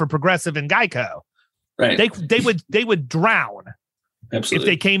phone for Progressive and Geico. Right. They would drown. Absolutely.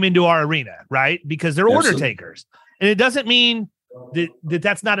 If they came into our arena, right? Because they're order takers. And it doesn't mean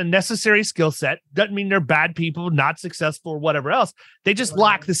that's not a necessary skill set. Doesn't mean they're bad people, not successful, or whatever else. They just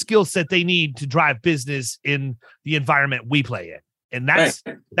lack the skill set they need to drive business in the environment we play in. And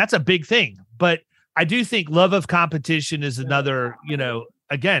that's a big thing. But I do think love of competition is another,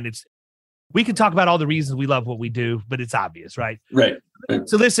 again, we can talk about all the reasons we love what we do, but it's obvious, right? Right.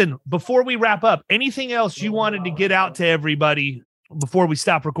 So listen, before we wrap up, anything else you wanted to get out to everybody before we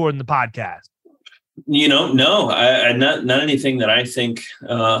stop recording the podcast? No, I not anything that I think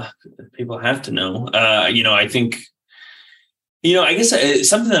people have to know. I think, I guess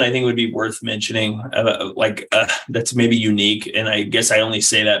something that I think would be worth mentioning, that's maybe unique. And I guess I only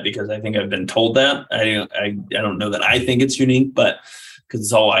say that because I think I've been told that. I don't know that I think it's unique, but because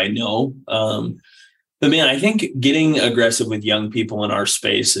it's all I know. But man, I think getting aggressive with young people in our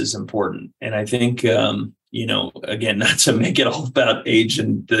space is important. And I think, again, not to make it all about age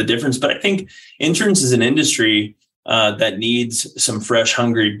and the difference, but I think insurance is an industry that needs some fresh,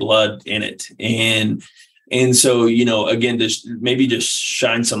 hungry blood in it. And so, again, just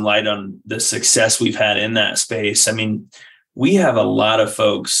shine some light on the success we've had in that space. I mean, we have a lot of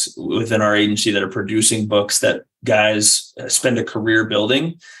folks within our agency that are producing books that guys spend a career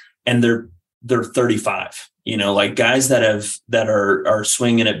building, and they're 35, like guys that are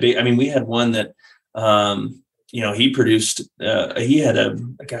swinging it big. I mean, we had one that, he produced, he had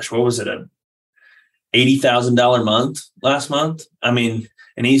what was it? A $80,000 month last month. I mean,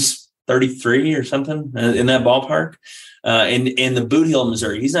 and he's 33 or something in that ballpark. In the Boot Hill,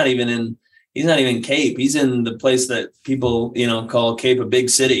 Missouri, he's not even in Cape. He's in the place that people, call Cape a big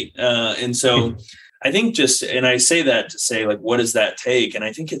city. And so I think and I say that to say, like, what does that take? And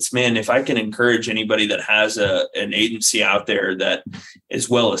I think it's, man, if I can encourage anybody that has an agency out there that is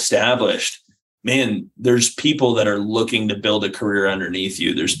well established, man, there's people that are looking to build a career underneath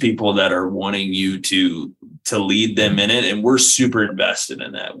you. There's people that are wanting you to lead them in it. And we're super invested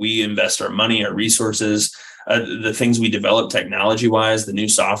in that. We invest our money, our resources, the things we develop technology wise, the new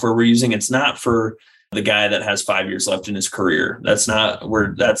software we're using. It's not for the guy that has 5 years left in his career.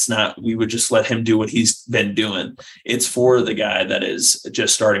 We would just let him do what he's been doing. It's for the guy that is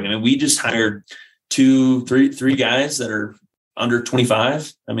just starting. I mean, we just hired three guys that are under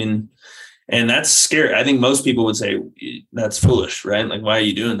 25. I mean, and that's scary. I think most people would say that's foolish, right? Like, why are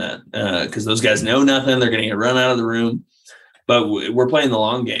you doing that? Because those guys know nothing. They're going to get run out of the room. But we're playing the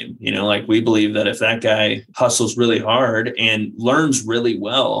long game. Like, we believe that if that guy hustles really hard and learns really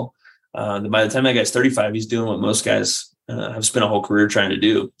well, then by the time that guy's 35, he's doing what most guys have spent a whole career trying to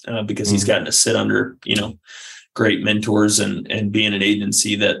do, because he's gotten to sit under, great mentors and be in an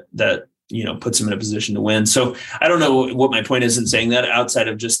agency that puts him in a position to win. So I don't know what my point is in saying that, outside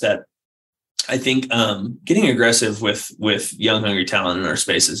of just that I think getting aggressive with young, hungry talent in our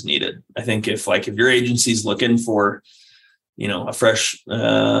space is needed. I think if your agency's looking for, a fresh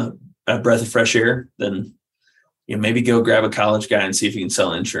a breath of fresh air, then maybe go grab a college guy and see if you can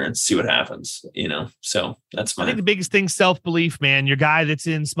sell insurance, see what happens, so that's I think the biggest thing, self-belief, man. Your guy that's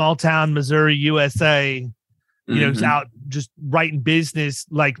in small town, Missouri, USA, is out just writing business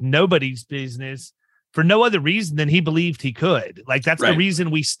like nobody's business for no other reason than he believed he could. Like, that's the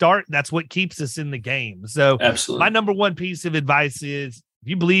reason we start. That's what keeps us in the game. So absolutely, my number one piece of advice is if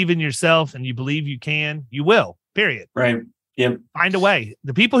you believe in yourself and you believe you can, you will, period. Right. Yep. Find a way.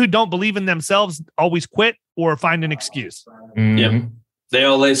 The people who don't believe in themselves always quit or find an excuse. Mm-hmm. Yep. They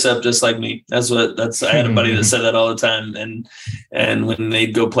all lace up just like me. I had a buddy that said that all the time. And when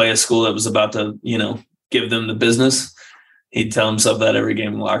they'd go play a school that was about to, give them the business, he'd tell himself that every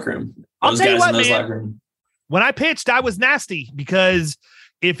game in the locker room. Those guys in those locker rooms. When I pitched, I was nasty because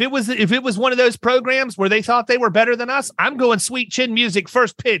if it was one of those programs where they thought they were better than us, I'm going Sweet Chin Music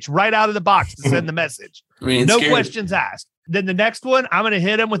first pitch right out of the box to send the message. No questions asked. Then the next one, I'm going to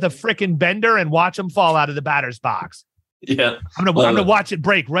hit him with a freaking bender and watch him fall out of the batter's box. Yeah. I'm going to watch it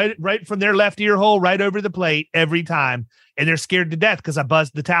break right from their left ear hole, right over the plate every time. And they're scared to death because I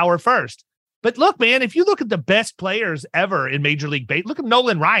buzzed the tower first. But look, man, if you look at the best players ever in Major League Baseball, look at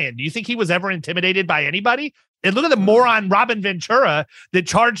Nolan Ryan. Do you think he was ever intimidated by anybody? And look at the moron Robin Ventura that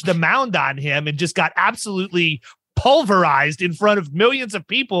charged the mound on him and just got absolutely pulverized in front of millions of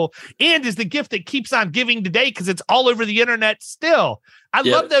people, and is the gift that keeps on giving today because it's all over the internet still. I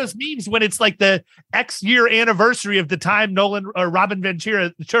love those memes when it's like the X year anniversary of the time Robin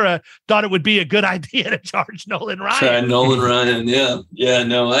Ventura thought it would be a good idea to charge Nolan Ryan. Try Nolan Ryan. Yeah.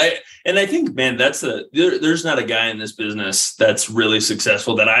 No, I think, man, there's not a guy in this business that's really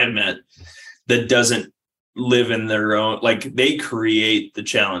successful that I've met that doesn't live in their own, like, they create the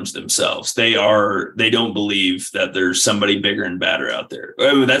challenge themselves. They don't believe that there's somebody bigger and badder out there.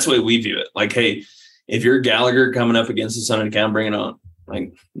 I mean, that's the way we view it. Like, hey, if you're Gallagher coming up against the Sun account, bring it on.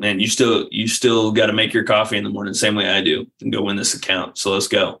 Like, man, you still got to make your coffee in the morning, same way I do, and go win this account. So let's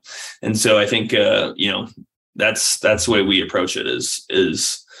go. And so I think, that's the way we approach it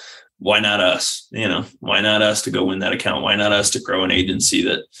is why not us? Why not us to go win that account? Why not us to grow an agency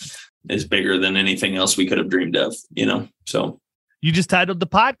that is bigger than anything else we could have dreamed of, so. You just titled the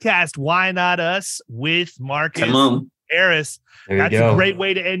podcast, Why Not Us, with Marcus Harris. That's a great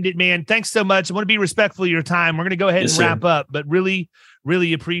way to end it, man. Thanks so much. I want to be respectful of your time. We're going to go ahead and wrap up, but really,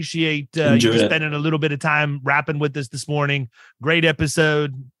 really appreciate you spending a little bit of time rapping with us this morning. Great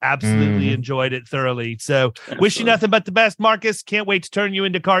episode. Absolutely enjoyed it thoroughly. So wish you nothing but the best, Marcus. Can't wait to turn you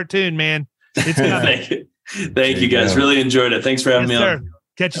into cartoon, man. It's coming. Thank you guys. Really enjoyed it. Thanks for having me on.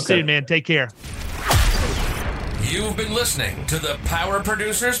 Catch you soon, man. Take care. You've been listening to the Power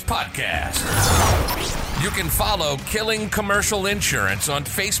Producers Podcast. You can follow Killing Commercial Insurance on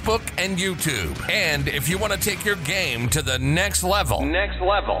Facebook and YouTube. And if you want to take your game to the next level,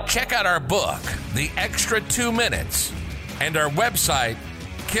 check out our book, The Extra 2 Minutes, and our website,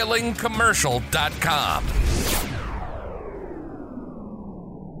 killingcommercial.com.